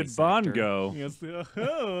Where did voice Bond actor. go? Yes.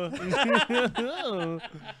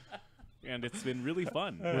 And it's been really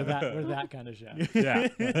fun. We're that kind of show.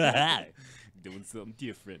 Yeah. Doing something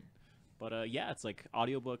different. But yeah, it's like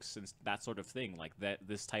audiobooks and that sort of thing. Like that,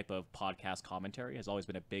 this type of podcast commentary has always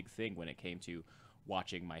been a big thing when it came to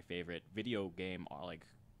watching my favorite video game like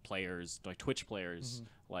players, like Twitch players,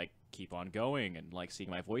 like keep on going, and like seeing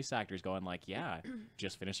my voice actors going like, yeah,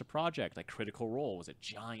 just finished a project. Like Critical Role was a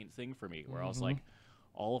giant thing for me, where I was like,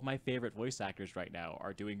 all of my favorite voice actors right now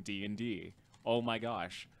are doing D&D. Oh my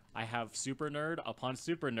gosh, I have super nerd upon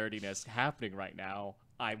super nerdiness happening right now.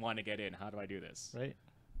 I want to get in. How do I do this? Right.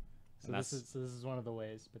 So And this is one of the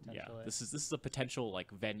ways potentially. Yeah, this is a potential like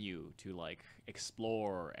venue to like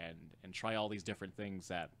explore and try all these different things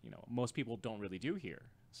that most people don't really do here.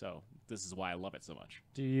 So this is why I love it so much.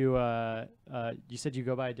 Do you you said you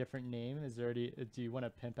go by a different name? Is there do you want to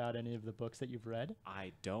pimp out any of the books that you've read?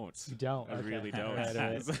 I don't. You don't. I Okay. really don't. Right,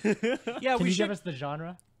 right. Yeah, Can we you should. give us the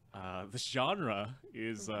genre? The genre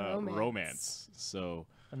is Romance. romance. So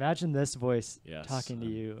Imagine this voice Yes, talking to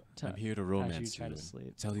you. I'm here to as romance you try you to and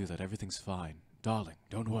sleep. tell you that everything's fine, darling.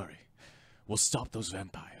 Don't worry. We'll stop those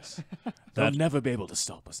vampires. They'll That- never be able to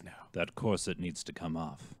stop us now. That corset needs to come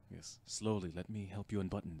off. Yes. Slowly, let me help you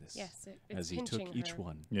unbutton this. Yes, it's As he pinching took each her.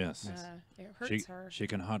 one. Yes. It hurts She her. she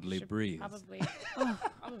can hardly Should breathe. Probably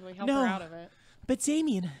help no. her out of it. But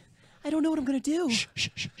Damien, I don't know what I'm gonna do. Shh.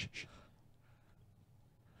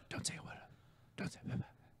 Don't say a word. Don't say a word.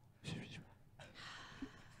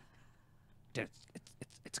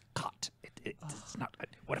 It's caught. It's not.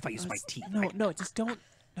 What if I use my teeth? No, just don't.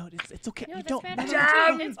 No, it's okay. No, you that's don't. bad no, for no, your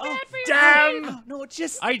no, teeth. It's oh, bad for your damn! teeth. oh, no,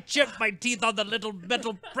 just, I chipped my teeth on the little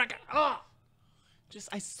metal bracket. Ah!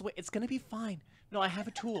 I swear, it's gonna be fine. No, I have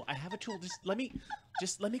a tool.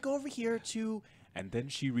 Just let me go over here to. And then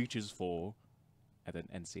she reaches for, and then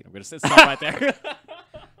end scene. I'm gonna stop right there.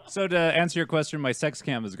 So to answer your question, my sex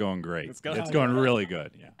cam is going great. It's going- It's going really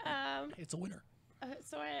good. Yeah. It's a winner.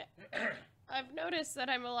 So I've noticed that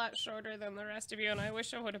I'm a lot shorter than the rest of you, and I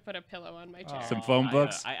wish I would have put a pillow on my chair. Some phone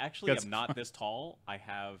books. I actually Got am not this tall. I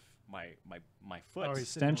have my foot. Oh, he's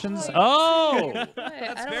sitting on Extensions. the Oh.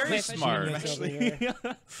 That's very smart. Over here.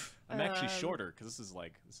 I'm actually Um, shorter because this is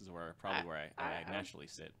where I naturally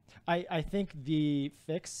sit. I think the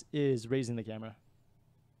fix is raising the camera.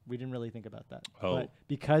 We didn't really think about that. Oh. But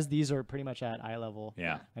because these are pretty much at eye level.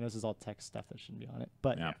 Yeah. I know this is all text stuff that shouldn't be on it.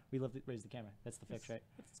 But Yeah. we love to raise the camera. That's the fix, right?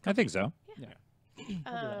 I think so.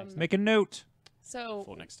 Make a note. So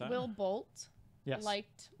For next time. Will Bolt Yes.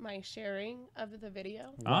 liked my sharing of the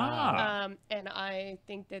video, Ah. and I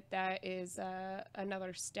think that is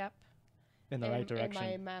another step in the right in my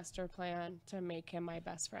direction. master plan to make him my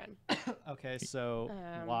best friend. Okay, so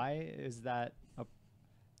why is that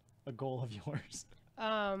a goal of yours?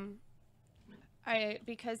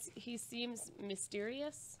 Because he seems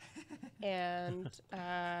mysterious and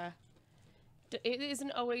it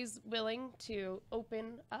isn't always willing to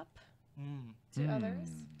open up to others,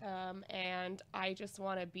 and I just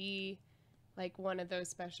want to be like one of those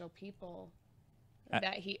special people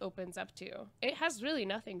that he opens up to. It has really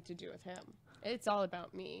nothing to do with him. It's all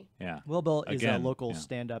about me. Yeah. Will Bolt is a Again, local yeah.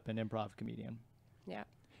 stand-up and improv comedian. Yeah.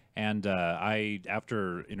 And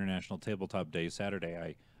after International Tabletop Day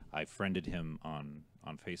Saturday, I friended him on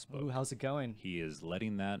Facebook. Ooh, how's it going? He is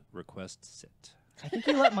letting that request sit. I think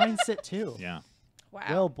he let mine sit too. Yeah. Wow.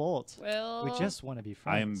 Will Bolt. Will We just want to be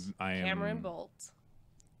I am. friends. Cameron Bolt.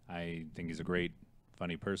 I think he's a great,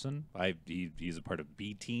 funny person. He's a part of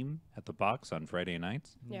B Team at the Box on Friday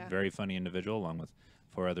nights. Yeah. Very funny individual, along with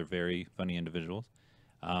 4 other very funny individuals.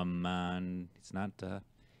 And he's not.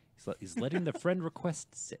 He's letting the friend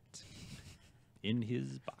request sit in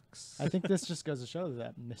his box. I think this just goes to show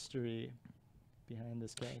that mystery behind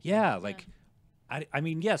this guy. Yeah, like I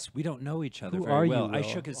mean, yes, we don't know each other Who very are you, well. I Will?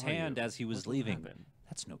 shook his Who are hand you? as he was What leaving. happened?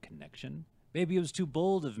 That's no connection. Maybe it was too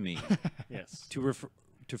bold of me Yes.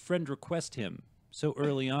 to friend request him so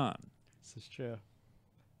early on. This is true.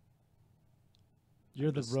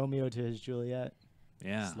 You're the Romeo to his Juliet.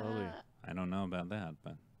 Yeah, Slowly. I don't know about that,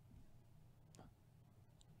 but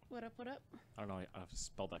What up? What up? I don't know if I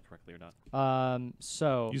spelled that correctly or not.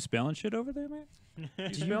 So you spelling shit over there, man? do you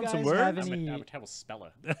you spelling guys some words? have I'm any? a terrible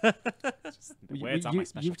speller. Just the you- way it's on my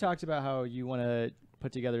special. You've talked about how you want to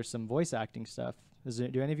put together some voice acting stuff.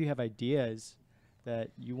 Do any of you have ideas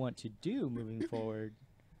that you want to do moving forward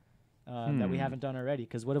that we haven't done already?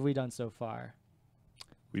 Because what have we done so far?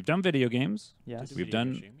 We've done video games. Yes, We've video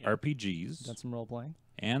done game, yeah. RPGs done some role playing.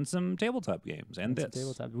 and some tabletop games and Some this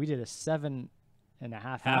tabletop. We did a 7.5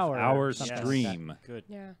 half-hour hour something like that. stream. Good.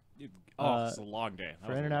 Yeah. Oh, it's a long day. That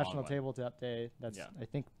For was a International long one. Tabletop Day. That's Yeah. I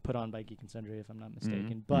think put on by Geek and Sundry, if I'm not Mm-hmm.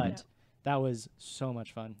 mistaken. But that was so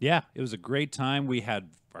much fun. Yeah, it was a great time. We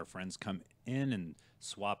had our friends come in and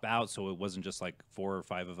swap out, so it wasn't just like 4 or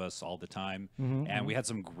 5 of us all the time. And we had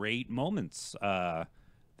some great moments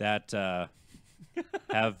that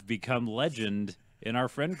have become legend in our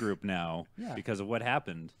friend group now because of what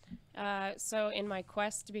happened. So in my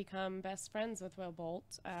quest to become best friends with Will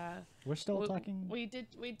Bolt, We're still we, talking. we did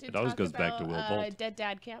It always talk goes back to about, Will Bolt. Dead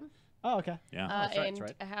Dad Cam, Oh, okay. Yeah. that's right, and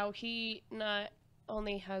that's right. how he not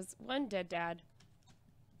only has one dead dad,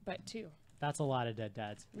 but 2. That's a lot of dead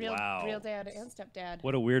dads. Real Wow. dad and stepdad.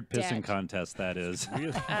 What a weird pissing Dad. contest that is.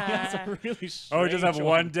 That's a really Oh, we just have strange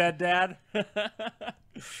one dead dad?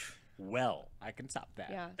 Well, I can stop that.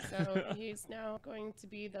 Yeah, so he's now going to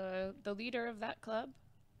be the leader of that club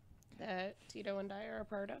that Tito and I are a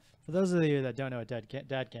part of. For those of you that don't know what dad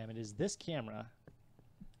cam, it is this camera.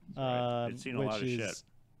 right. It's seen a lot which of is- shit.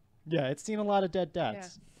 Yeah, it's seen a lot of dead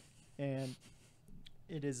dads, and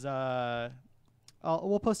it is.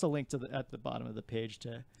 We'll post a link to at the bottom of the page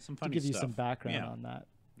to Some funny give you stuff. some background Yeah. on that.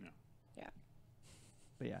 Yeah.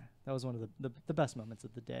 But yeah, that was one of the best moments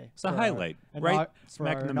of the day. It's a For our highlight, inau- right For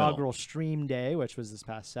smack our in the middle. inaugural stream day, which was this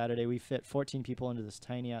past Saturday, we fit 14 people into this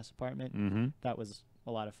tiny ass apartment. Mm-hmm. That was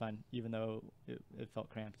a lot of fun, even though it felt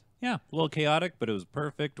cramped. Yeah, a little chaotic, but it was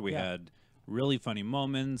perfect. We Yeah. had really funny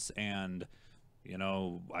moments, and you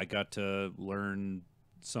know, I got to learn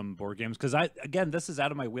some board games because this is out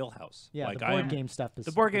of my wheelhouse. Yeah, like the board I'm- game stuff is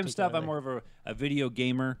the board game stuff. I'm particularly- more of a video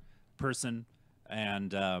gamer person,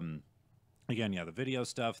 and again, yeah, the video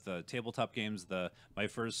stuff, the tabletop games. My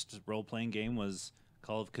first role playing game was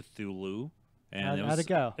Call of Cthulhu, and How'd it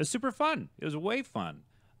go? It was super fun. It was way fun.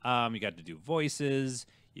 You got to do voices.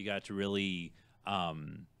 You got to really,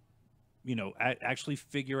 actually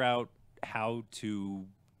figure out how to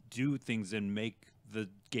do things and make the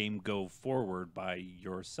game go forward by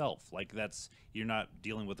yourself. Like you're not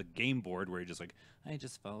dealing with a game board where you're just like, I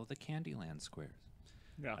just follow the Candyland squares.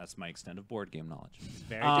 Yeah. That's my extent of board game knowledge.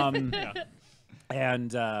 Very Um, different. Yeah.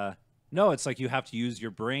 And no, it's like you have to use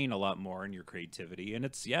your brain a lot more and your creativity, and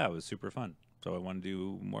it was super fun. So I want to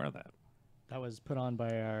do more of that. That was put on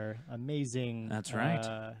by our amazing That's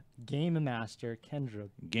right. game master, Kendra.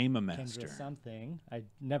 Game Kendra Master. something. I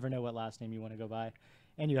never know what last name you want to go by.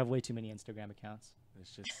 And you have way too many Instagram accounts.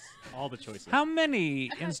 It's just all the choices. How many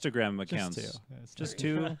Instagram accounts? Just 2. That's Just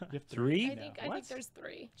three. 2? You have 3? I think there's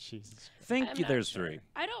 3. Jesus. Think I'm not there's sure. 3.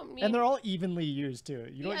 I don't mean. And they're all evenly used too.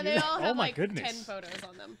 You don't yeah, use they all have my like goodness. 10 photos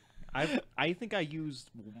on them. I think I used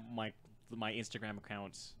my Instagram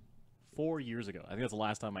account 4 years ago. I think that's the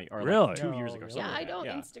last time Really? Like 2 years Oh, ago. really? something Yeah, I like that. don't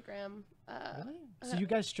Yeah. Instagram. Really? So you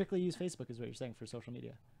guys strictly use Facebook, is what you're saying, for social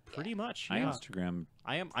media? Pretty much. I Yeah. Instagram.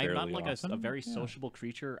 I'm fairly not like a often. very Yeah. sociable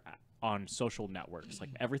creature on social networks. Like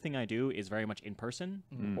everything I do is very much in person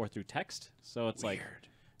or through text. So it's like,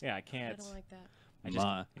 yeah, I I can't. don't like that.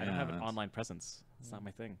 I don't have an online presence. It's not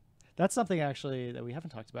my thing. That's something actually that we haven't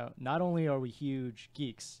talked about. Not only are we huge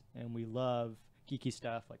geeks and we love geeky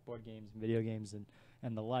stuff like board games and video games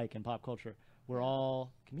and the like and pop culture, we're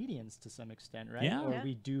all comedians to some extent, right? Yeah. Or Yeah.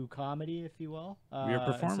 we do comedy, if you will. We are and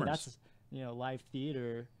so performers. that's, live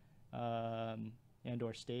theater and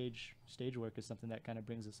or stage work is something that kind of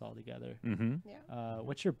brings us all together. Mm-hmm. Yeah.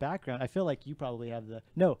 What's your background? I feel like you probably have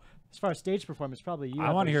as far as stage performance, probably you. I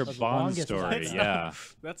have want to the- hear the Bond's longest story. lines. Yeah.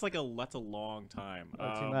 That's a long time.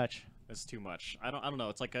 Too much. It's too much. I don't know.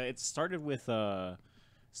 It's like it started with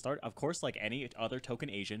of course, like any other token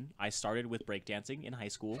Asian. I started with breakdancing in high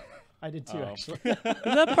school. I did too, actually. Is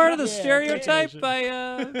that part of the Yeah, stereotype Asian.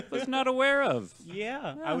 I was not aware of?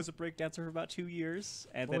 Yeah, I was a breakdancer for about 2 years,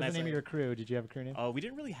 and What then was the name of your crew? Did you have a crew name? Oh, we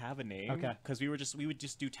didn't really have a name. Okay. Because we would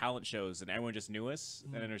just do talent shows, and everyone just knew us,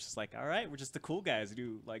 and then it was just like, all right, we're just the cool guys who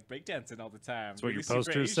do like breakdancing all the time. That's what your Really super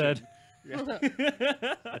poster Asian. said?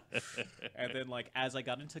 And then like as I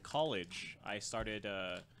got into college, I started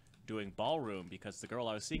doing ballroom because the girl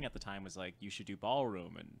I was seeing at the time was like, "You should do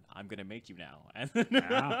ballroom, and I'm gonna make you now." And then,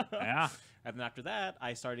 Yeah. and then after that,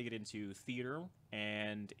 I started to get into theater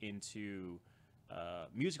and into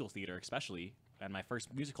musical theater, especially. And my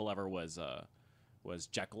first musical ever was Dr.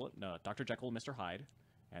 Jekyll and Mr. Hyde,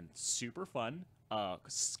 and super fun.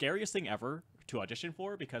 Scariest thing ever to audition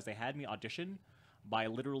for because they had me audition by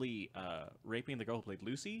literally raping the girl who played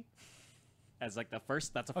Lucy. As like that's the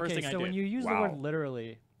first Okay, thing I so did. when you use the Wow. word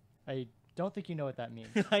literally, I don't think you know what that means.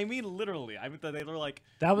 I mean literally. I mean they were like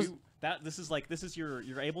That was- this is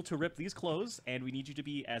you're able to rip these clothes and we need you to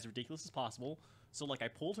be as ridiculous as possible. So like I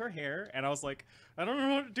pulled her hair and I was like, I don't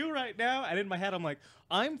know what to do right now. And in my head I'm like,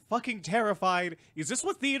 I'm fucking terrified. Is this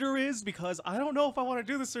what theater is? Because I don't know if I want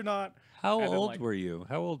to do this or not. How And then, old like- were you?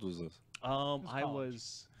 How old was this? I college.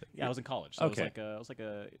 was I was in college. So Okay. I was like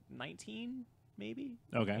a 19 maybe.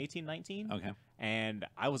 Okay. 18, 19. Okay. And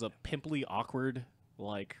I was a pimply, awkward,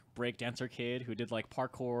 like breakdancer kid who did like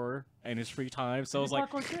parkour in his free time. So I was like,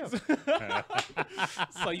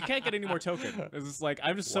 so you can't get any more token. It's just like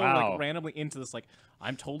I'm just so Wow. like randomly into this. Like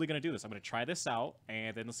I'm totally gonna do this. I'm gonna try this out,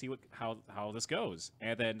 and then let's see how this goes.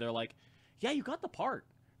 And then they're like, yeah, you got the part.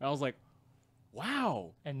 And I was like,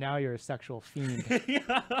 wow. And now you're a sexual fiend.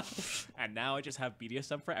 And now I just have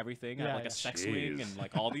BDSM for everything. I Yeah, have like yeah. a sex swing Jeez. and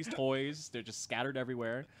like all these toys. They're just scattered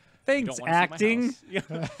everywhere. Thanks, Don't wanna see my acting. house.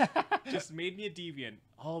 Yeah. Just made me a deviant.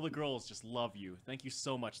 All the girls just love you. Thank you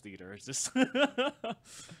so much, theater. It's just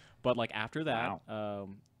but like after that,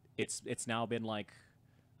 it's now been like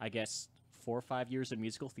I guess 4 or 5 years of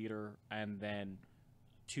musical theater and then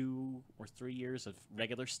 2 or 3 years of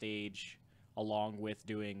regular stage along with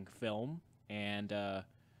doing film and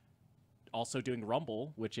also doing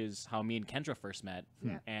Rumble, which is how me and Kendra first met.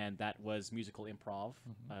 Yeah. And that was musical improv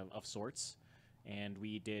of sorts. And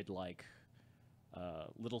we did like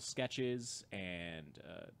little sketches and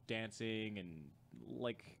dancing and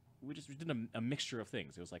like we did a mixture of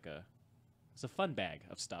things. It was like it's a fun bag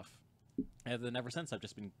of stuff. And then ever since I've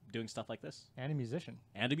just been doing stuff like this. And a musician.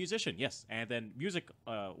 And a musician, yes. And then music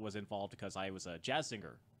was involved because I was a jazz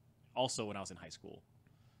singer also when I was in high school.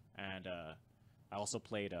 And I also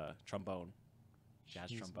played trombone,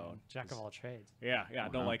 jazz Jeez, trombone. man. Jack of all trades. Yeah,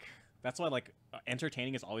 no, Wow. like that's why like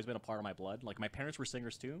entertaining has always been a part of my blood. Like my parents were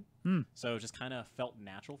singers too, so it just kind of felt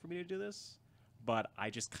natural for me to do this. But I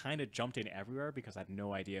just kind of jumped in everywhere because I had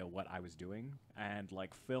no idea what I was doing, and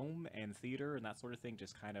like film and theater and that sort of thing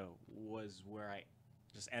just kind of was where I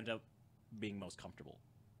just ended up being most comfortable.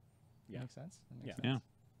 Yeah. Makes sense. That makes Yeah. sense.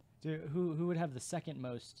 Dude, who would have the second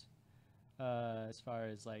most as far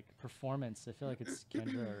as like performance? I feel like it's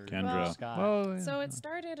Kendra or Kendra. Scott. So it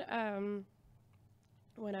started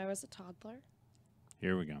when I was a toddler,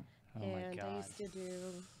 Here we go. Oh my and I god. used to do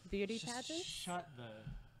beauty Just pageants. shut the.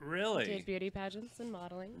 Really? Did beauty pageants and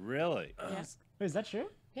modeling. Really? Yeah, Wait, is that true?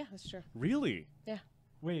 yeah, that's true. Really?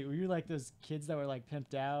 Wait, were you like those kids that were like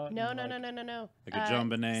pimped out? No, and, no, like, no, no, no, no. Like a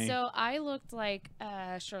JonBenet? So I looked like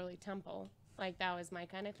Shirley Temple. Like that was my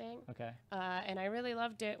kind of thing. Okay. And I really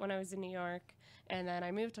loved it when I was in New York. And then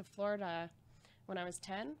I moved to Florida when I was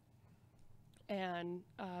 10. And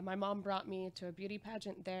my mom brought me to a beauty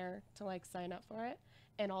pageant there to like sign up for it.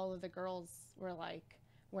 And all of the girls were like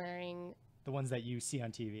wearing, The ones that you see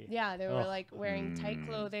on TV. yeah, they were Ugh. like wearing tight Mm.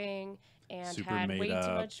 clothing and Super had way made too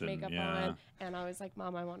up much and- makeup yeah. on. And I was like,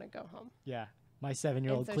 Mom, I want to go home. Yeah. My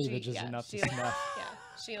 7-year-old And so cleavage is yeah, enough to she, snuff. yeah,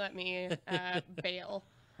 she let me bail.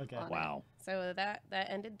 Okay. on it. Wow. So that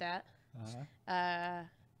ended that. Uh-huh.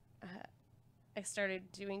 I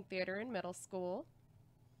started doing theater in middle school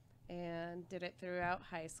and did it throughout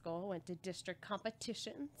high school. Went to district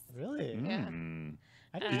competitions. Really? Yeah. Mm.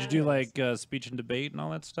 I Did Did you Uh, do like speech and debate and all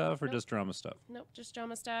that stuff, or Nope. just drama stuff? Nope, just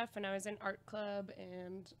drama stuff. And I was in art club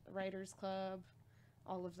and writers club,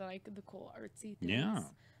 all of the like the cool artsy things.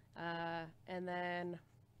 Yeah. And then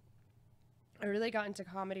I really got into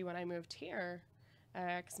comedy when I moved here,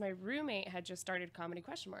 because my roommate had just started Comedy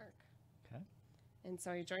Question Mark. Okay. And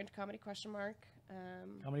so I joined Comedy Question Mark.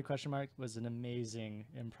 Comedy Question Mark was an amazing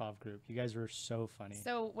improv group. You guys were so funny.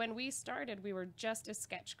 So when we started, we were just a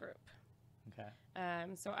sketch group. Okay.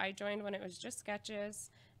 So I joined when it was just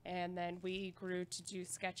sketches, and then we grew to do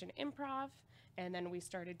sketch and improv, and then we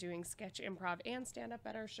started doing sketch, improv, and stand-up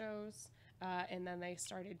at our shows, and then they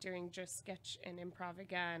started doing just sketch and improv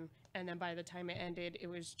again, and then by the time it ended, it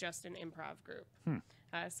was just an improv group.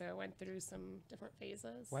 So it went through some different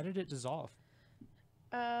phases. Why did it dissolve?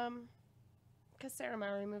 Because Sarah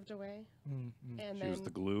Mowry moved away, and She then was the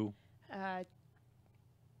glue.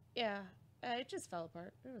 yeah, it just fell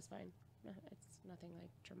apart. It was fine. It's nothing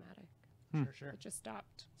like dramatic. Sure. It just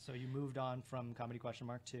stopped. So you moved on from Comedy Question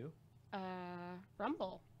Mark to?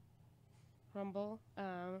 Rumble.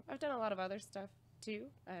 I've done a lot of other stuff too.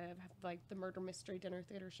 I have like the Murder Mystery Dinner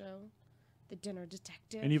Theater Show, the Dinner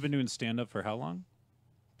Detective. And you've been doing stand-up for how long?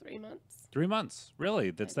 3 months. 3 months.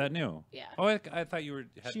 Really? That's that new? Yeah. Oh, I thought you were.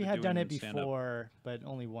 She been had done doing it stand-up. before, but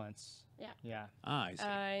only once. Yeah. Yeah. Ah, I see.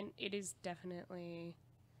 And it is definitely.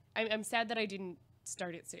 I'm sad that I didn't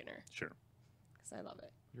start it sooner Sure. because I love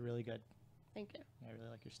it. You're really good. Thank you. I really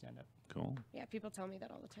like your stand-up. Cool. Yeah, people tell me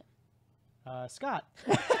that all the time. Scott.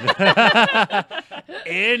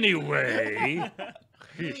 Anyway.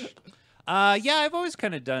 Yeah, I've always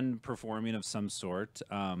kind of done performing of some sort.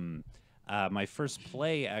 My first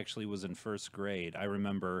play actually was in first grade. I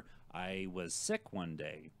remember I was sick one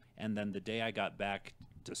day, and then the day I got back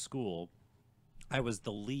to school, I was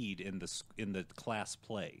the lead in the class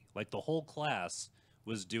play. Like the whole class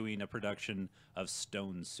was doing a production of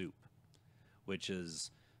Stone Soup, which is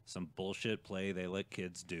some bullshit play they let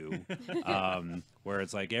kids do, where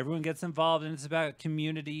it's like everyone gets involved and it's about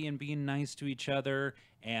community and being nice to each other,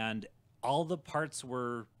 and all the parts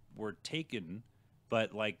were taken,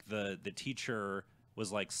 but like the teacher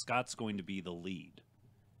was like, Scott's going to be the lead,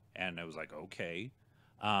 and I was like, okay.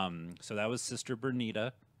 So that was Sister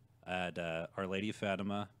Bernita at Our Lady of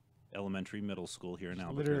Fatima Elementary Middle School here in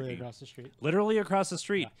Albuquerque. Literally across the street. Literally across the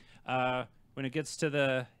street. When it gets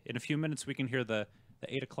to in a few minutes, we can hear the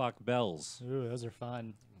 8 o'clock bells. Ooh, those are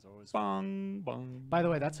fun. It's always Bong, bong. By the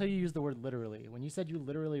way, that's how you use the word literally. When you said you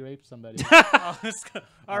literally raped somebody.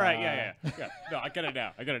 all right, yeah. No, I get it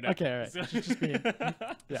now. Okay, all right. Just being,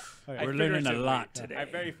 yeah. Okay. We're learning a figuratively- lot today. I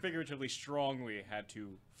very figuratively, strongly had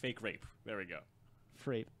to fake rape. There we go.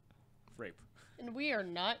 Rape. Rape. And we are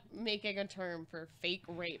not making a term for fake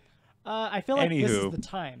rape. I feel like this Anywho. is the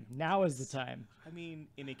time. Now is the time. I mean,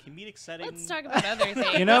 in a comedic setting. Let's talk about other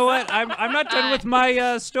things. You know what? I'm not done with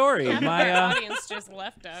my story. Half of My our audience just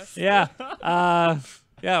left us. yeah,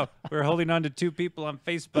 yeah. We're holding on to 2 people on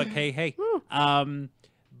Facebook. Hey.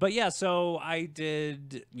 But yeah, so I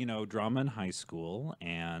did drama in high school,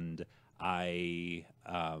 and I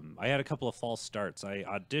had a couple of false starts. I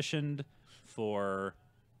auditioned for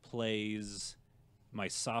plays my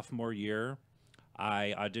sophomore year.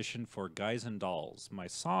 I auditioned for Guys and Dolls. My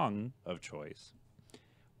song of choice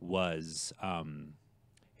was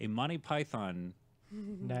a Monty Python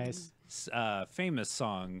Nice. famous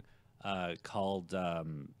song called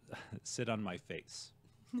 "Sit on My Face."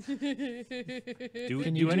 Do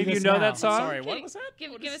Can you do any of you this know now? that song? Sorry, what was that?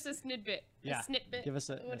 Give us a snippet. Yeah, A snippet. give us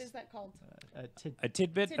a- What a- is that called? A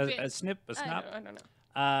tidbit, Tidbit. a snip, a snap. I don't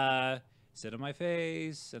know. Sit on my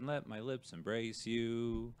face and let my lips embrace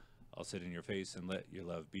you. I'll sit in your face and let your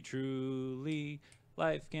love be truly.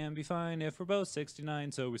 Life can be fine if we're both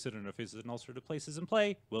 69, so we sit on our faces in all sorts of places and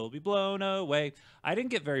play. We'll be blown away. I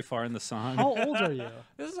didn't get very far in the song. How old are you?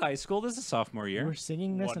 This is high school. This is sophomore year. We're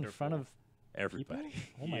singing this in front of Everybody.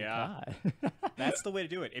 people? Oh my Yeah. god. That's the way to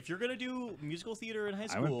do it. If you're gonna do musical theater in high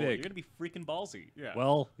I went school, big. you're gonna be freaking ballsy. Yeah.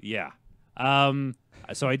 Well, yeah.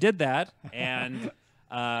 So I did that, and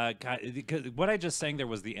because what I just sang there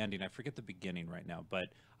was the ending. I forget the beginning right now, but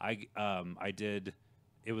I did.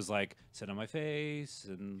 It was like, sit on my face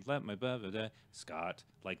and let my blah, blah, blah. Scott,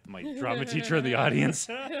 like my drama teacher in the audience.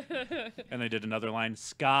 And I did another line,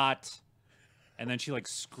 Scott. And then she like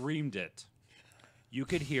screamed it. You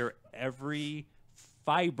could hear every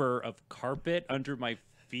fiber of carpet under my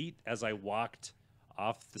feet as I walked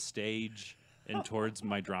off the stage and towards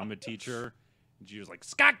my drama teacher. And she was like,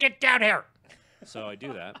 Scott, get down here. So I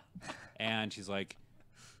do that. And she's like,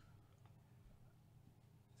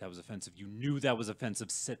 that was offensive. You knew that was offensive.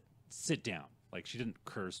 Sit down. Like she didn't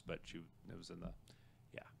curse, but it was in the,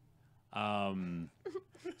 yeah.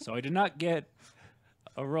 So I did not get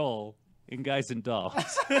a role in Guys and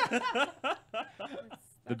Dolls.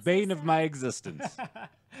 The bane of my existence.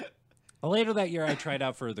 Later that year, I tried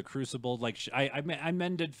out for the Crucible. Like I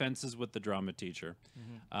mended fences with the drama teacher,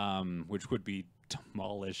 which would be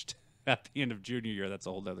demolished at the end of junior year. That's a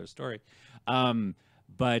whole other story. And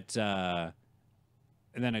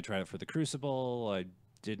then I tried it for the Crucible. I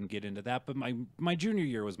didn't get into that, but my junior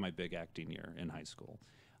year was my big acting year in high school.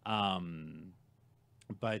 And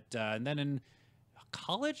then in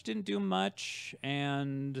college, didn't do much,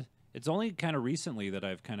 and it's only kind of recently that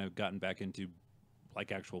I've kind of gotten back into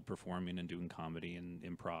like actual performing and doing comedy and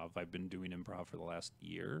improv. I've been doing improv for the last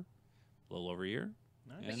year, a little over a year.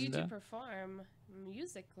 But you do perform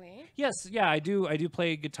musically. Yes, yeah, I do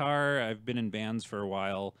play guitar. I've been in bands for a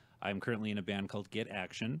while. I'm currently in a band called Get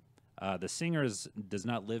Action. The singer does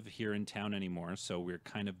not live here in town anymore, so we're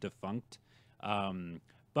kind of defunct.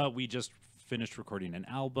 But we just finished recording an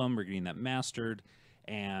album. We're getting that mastered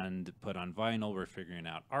and put on vinyl. We're figuring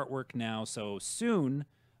out artwork now. So soon,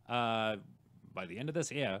 by the end of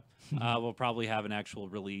this year, we'll probably have an actual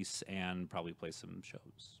release and probably play some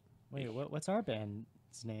shows. Wait, what's our band's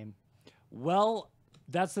name? Well,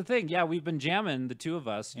 that's the thing. Yeah, we've been jamming, the two of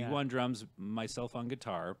us, Yeah. you on drums, myself on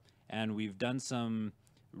guitar, and we've done some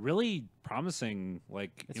really promising,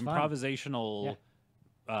 like, It's fun. improvisational,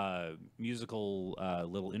 musical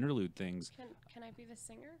little interlude things. Can I be the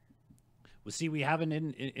singer? Well, see, we haven't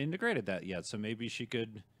integrated that yet, so maybe she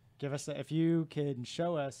could. Give us if you can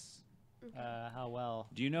show us how well.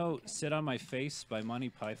 Do you know "Sit on My Face" by Monty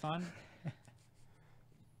Python?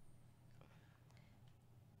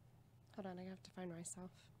 Hold on, I have to find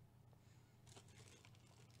myself.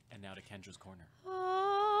 And now to Kendra's corner.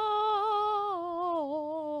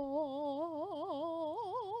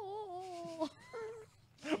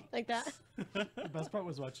 Like that. The best part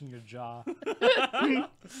was watching your jaw.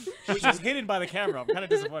 Which is hidden by the camera. I'm kind of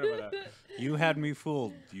disappointed by that. You had me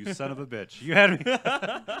fooled, you son of a bitch. You had me.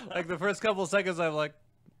 Like the first couple of seconds, I'm like,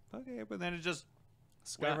 okay, but then it just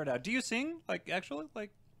wavered out. Do you sing? Like actually?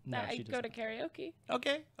 Like No, I she go to doesn't. karaoke.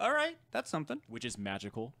 okay, all right, that's something. Which is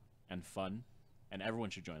magical and fun, and everyone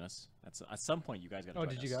should join us. That's at some point you guys got to Oh,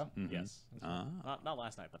 join did us. you go? Mhm. Yes. Not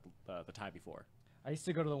last night, but the time before. I used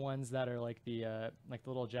to go to the ones that are like the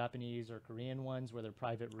little Japanese or Korean ones where they're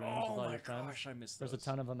private rooms with all your friends. I missed There's a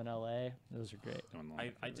ton of them in LA. Those are great.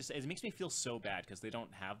 I just it makes me feel so bad because they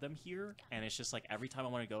don't have them here, and it's just like every time I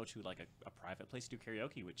want to go to like a private place to do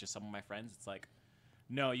karaoke with just some of my friends, it's like,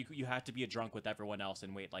 no, you have to be a drunk with everyone else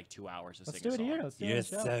and wait like 2 hours to Let's sing do a it song. here. Let's do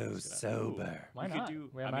it. You're on the show. so sober. Why We could not? do-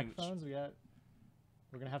 We have I mean, microphones.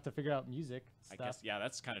 We're gonna have to figure out music I stuff. guess yeah,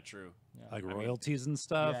 that's kind of true. Like I mean- royalties and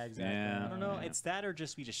stuff. Yeah, exactly. Yeah. I don't know. Yeah. It's that or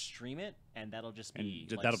just we just stream it and that'll just be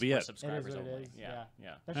And like, that'll be for it. subscribers what it only. is, Yeah,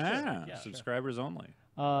 yeah. That's true. Ah, Yeah. subscribers only.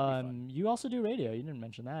 You also do radio. You didn't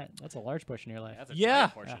mention that. That's a large portion of your life. That's a Yeah.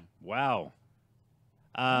 giant portion. Wow.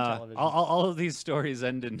 television. All of these stories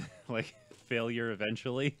end in like failure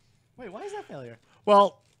eventually. Wait, why is that failure?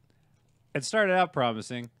 Well, it started out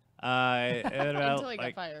promising. And about, Until he got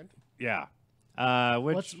like, fired. yeah.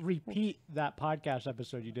 Which Let's repeat that podcast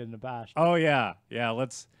episode you did in the bash. oh yeah, yeah.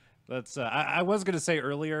 Let's. I was gonna say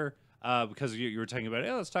earlier because you were talking about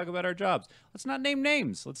let's talk about our jobs. Let's not name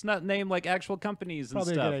names. Let's not name like actual companies and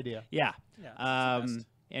Probably a stuff. good idea. Yeah. Yeah, it's the best.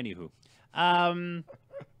 Anywho.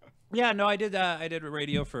 Yeah. No, I did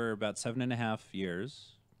radio for about 7.5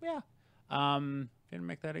 years. Yeah. Didn't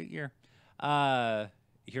make that 8 year.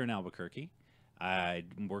 Here in Albuquerque. I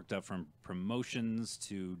worked up from promotions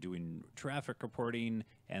to doing traffic reporting,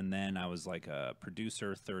 and then I was like a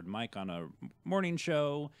producer, third mic on a morning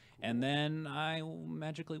show, and then I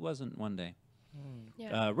magically wasn't one day.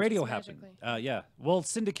 Yeah. Radio just happened. magically. Yeah. Well,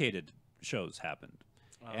 syndicated shows happened.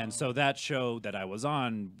 And so that show that I was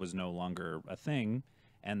on was no longer a thing.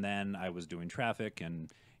 And then I was doing traffic,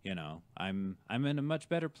 and you know, I'm in a much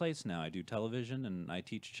better place now. I do television and I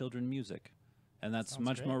teach children music, and that's Sounds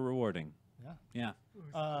much great. more rewarding. Yeah.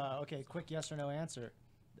 Yeah. Okay, quick yes or no answer.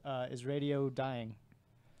 Is radio dying?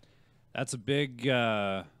 That's a big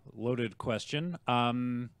loaded question.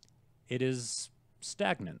 It is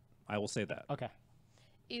stagnant. I will say that. Okay.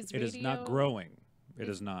 Is It is not growing. It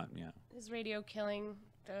is not. Yeah. Is radio killing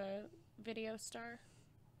the video star?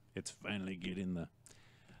 It's finally getting the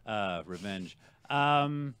revenge.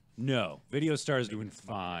 No, Video Star is doing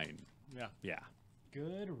fine. Yeah. Yeah.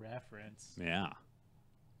 Good reference. Yeah.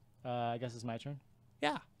 I guess it's my turn.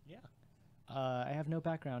 Yeah. Yeah. I have no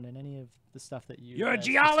background in any of the stuff that you. You're a guys-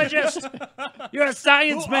 geologist. You're a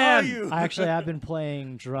science man. I actually have been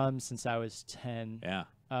playing drums since I was 10. Yeah.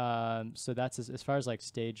 So that's as far as like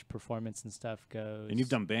stage performance and stuff goes. And you've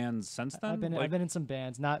done bands since then? I've been Like- in some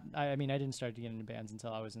bands. I mean I didn't start to get into bands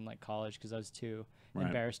until I was in like college because I was too Right.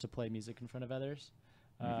 embarrassed to play music in front of others.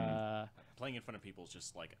 Playing in front of people is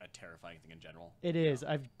just like a terrifying thing in general. It is.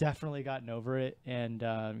 I've definitely gotten over it, and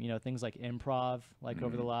you know things like improv, like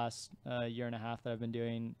over the last year and a half that I've been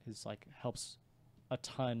doing, is like helps a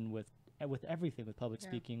ton with everything, with public Yeah.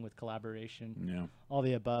 speaking, with collaboration, Yeah. all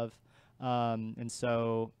the above. And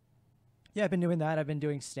so, yeah, I've been doing that. I've been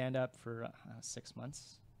doing stand up for 6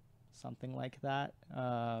 months, something like that.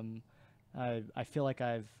 I feel like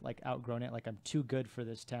I've like outgrown it. Like I'm too good for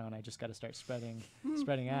this town. I just got to start spreading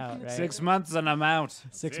out. Right. 6 months and I'm out.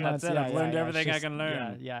 6 That's months. it. Yeah, I've yeah, learned yeah, everything it's I just- can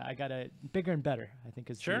learn. Yeah, I got to bigger and better. I think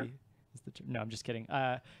is Sure. the term. No, I'm just kidding.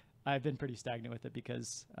 I've been pretty stagnant with it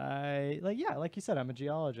because like you said, I'm a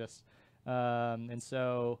geologist, and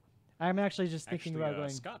so I'm actually just thinking about going.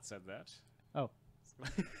 Scott said that. Oh.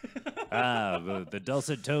 The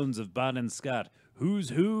dulcet tones of Bon and Scott. Who's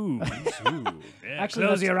who? Who's who? Yeah, Actually,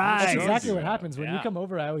 close your eyes. that's exactly what happens. When you Yeah. come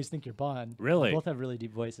over, I always think you're Bon. Really? We both have really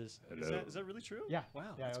deep voices. Is that really true? Yeah. Wow.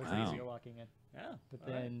 Yeah, I That's always crazy. think you're walking in. Yeah. But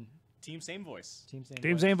All right. then Team same voice. team same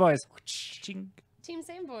Team voice. same voice. Team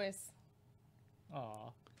same voice. Aw.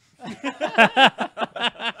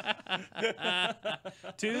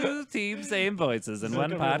 Two team same voices in It's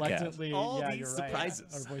one like a podcast. reluctantly- All yeah, these you're right.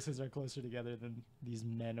 surprises. Our voices are closer together than these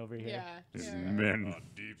men over here. Yeah. These yeah. men.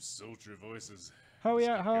 Deep, sultry voices. How are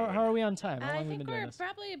we on time? How I long have we think been doing we're this?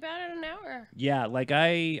 probably about at an hour. Yeah, like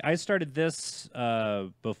I started this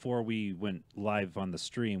before we went live on the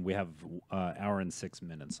stream. We have hour and 6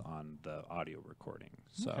 minutes on the audio recording,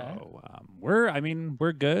 so Okay.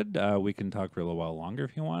 we're good. We can talk for a little while longer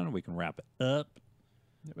if you want. We can wrap it up.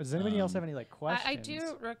 Does anybody else have any like questions? I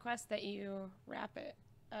do request that you wrap it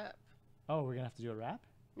up. Oh, we're gonna have to do a wrap.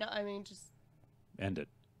 No, I mean just End it.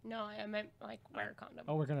 no. I meant like wear a condom.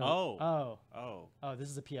 Oh, we're gonna. Oh. Oh. Oh. This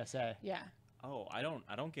is a PSA. Yeah. Oh. I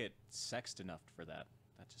don't get sexed enough for that.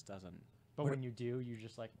 That just doesn't. But when you do, you're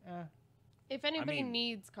just like, eh. If anybody mean-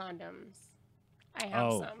 needs condoms, I have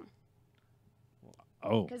Oh. some.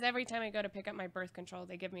 Oh, Because every time I go to pick up my birth control,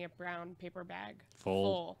 they give me a brown paper bag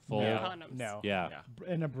full. of No. condoms. No. Yeah.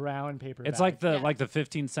 Yeah. In a brown paper. It's bag. like the Yeah.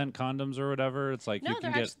 15-cent condoms or whatever. It's like No, you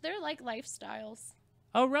they're can get. they're like lifestyles.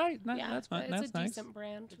 Oh right, Yeah, that's fine. it's That's a nice. decent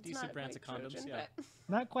brand. It's decent not brands like of condoms, Trojan, yeah. but,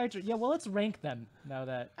 Not quite sure. Yeah. Well, let's rank them now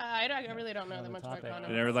that. I really don't know that Another much about topic. condoms.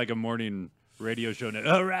 And they're like a morning radio show.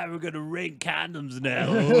 Now. All right, we're gonna rank condoms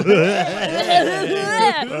now.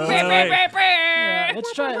 Yeah,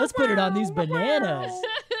 let's try. Let's put it on these bananas.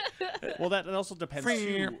 Well, that also depends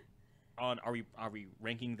too on are we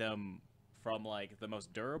ranking them from like the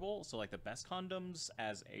most durable, so like the best condoms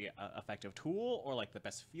as a effective tool, or like the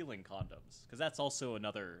best feeling condoms? Because that's also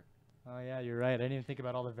another. Oh yeah, you're right. I didn't even think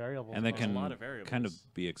about all the variables. and they There's a can lot of kind of variables.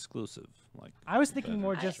 be exclusive. Like I was thinking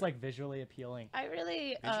more I- just like visually appealing. I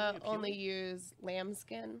really Visually only use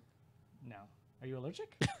lambskin. No. Are you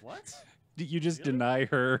allergic? What? you just deny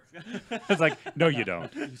her. It's like no, you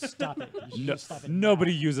don't. You stop it. You should No, just stop it.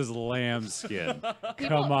 nobody now. uses lambskin. People,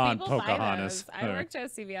 Come on, people buy Pocahontas. those. I worked at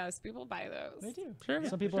CVS. People buy those. They do. Sure,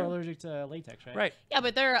 Some people are allergic to latex, right? Right. Yeah,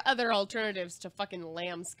 but there are other alternatives to fucking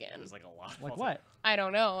lambskin. There's like a lot. Like what? I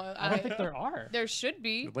don't know. I don't think there are. There should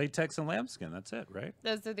be. Latex and lambskin. That's it, right?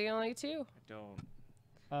 Those are the only two. Don't.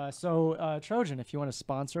 So Trojan, if you want to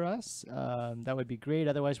sponsor us, that would be great.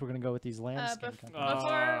 Otherwise, we're gonna go with these lambskin. companies.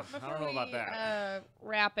 I Before don't know we about that.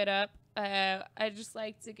 wrap it up, I'd just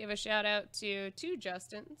like to give a shout out to two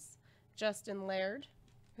Justins, Justin Laird,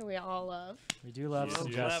 who we all love. We do love some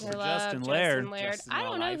Yeah. Justin. For We love Justin Laird. Justin I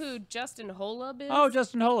don't my know life. who Justin Holub is. Oh,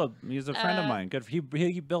 Justin Holub. He's a friend of Uh, mine. Good. He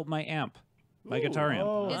built my amp, my guitar amp.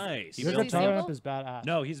 Oh, Nice. He your built guitar single? amp is badass.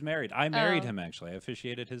 No, he's married. I married Oh. him actually. I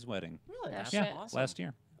officiated his wedding. really. That's Yeah, shit. awesome. last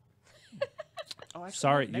year. Oh, actually,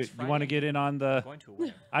 Sorry, next you want to Friday, get in on the? I'm going to a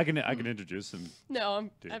wedding. I can introduce him. No,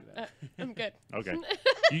 I'm Do I'm, that. I'm good. Okay.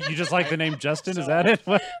 you just like the name Justin? Is that it?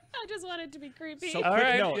 What? I just wanted to be creepy. So All quick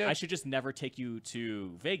right, note, yeah. I should just never take you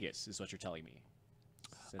to Vegas, is what you're telling me.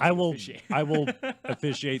 Since I you will. officiate. I will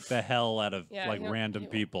officiate the hell out of Yeah, like he'll- random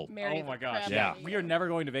he'll people. marry Oh my the gosh! crap Yeah. out of We you. are never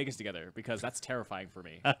going to Vegas together because that's terrifying for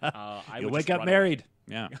me. I You would wake just up run married.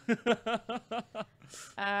 Yeah.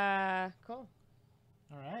 Cool.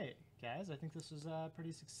 All right, guys. I think this was a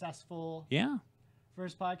pretty successful Yeah.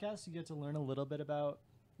 first podcast. You get to learn a little bit about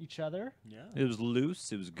each other. Yeah, It was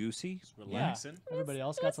loose. It was goosey. relaxing. Everybody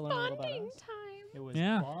else It got was to learn a little about bonding us. time. It was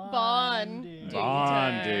Yeah. bonding.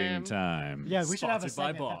 Bonding time. Yeah, we should have a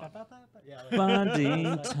Sponsored by segment. Bond. Yeah, Bonding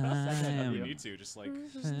segment of time. you. You too, just like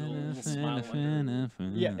just a little smile under.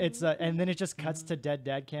 Yeah, it's and then it just cuts to dead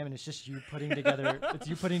dad cam, and it's just you putting together. It's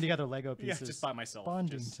you putting together Lego Yeah, pieces. just by myself.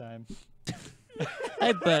 Bonding just- time.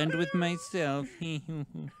 I bond with myself. I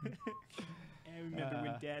remember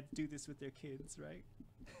when dads do this with their kids, right?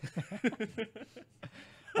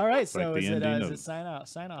 All right, Like so the is ending it of sign off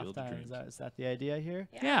Field of time? Dreams. Is that the idea here?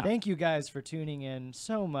 Yeah. Thank you guys for tuning in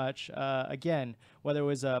so much. Again, whether it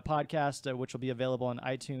was a podcast, which will be available on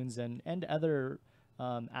iTunes and other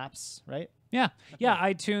apps, right? Yeah, yeah,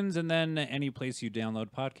 iTunes, and then any place you download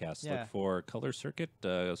podcasts. Yeah. Look for Color Circuit,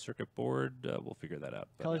 Circuit Board. We'll figure that out.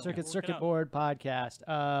 But Color yeah. Circuit work it Circuit out. Board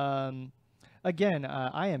podcast. Again,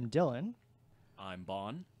 I am Dylan, I'm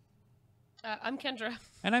Bon. I'm Kendra.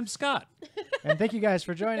 And I'm Scott. and thank you guys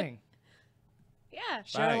for joining. Yeah.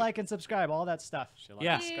 Share, Bye. like, and subscribe. All that stuff.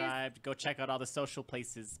 Yeah. Subscribe. Go check out all the social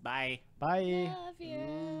places. Bye. Bye. Love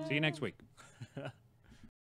you. See you next week.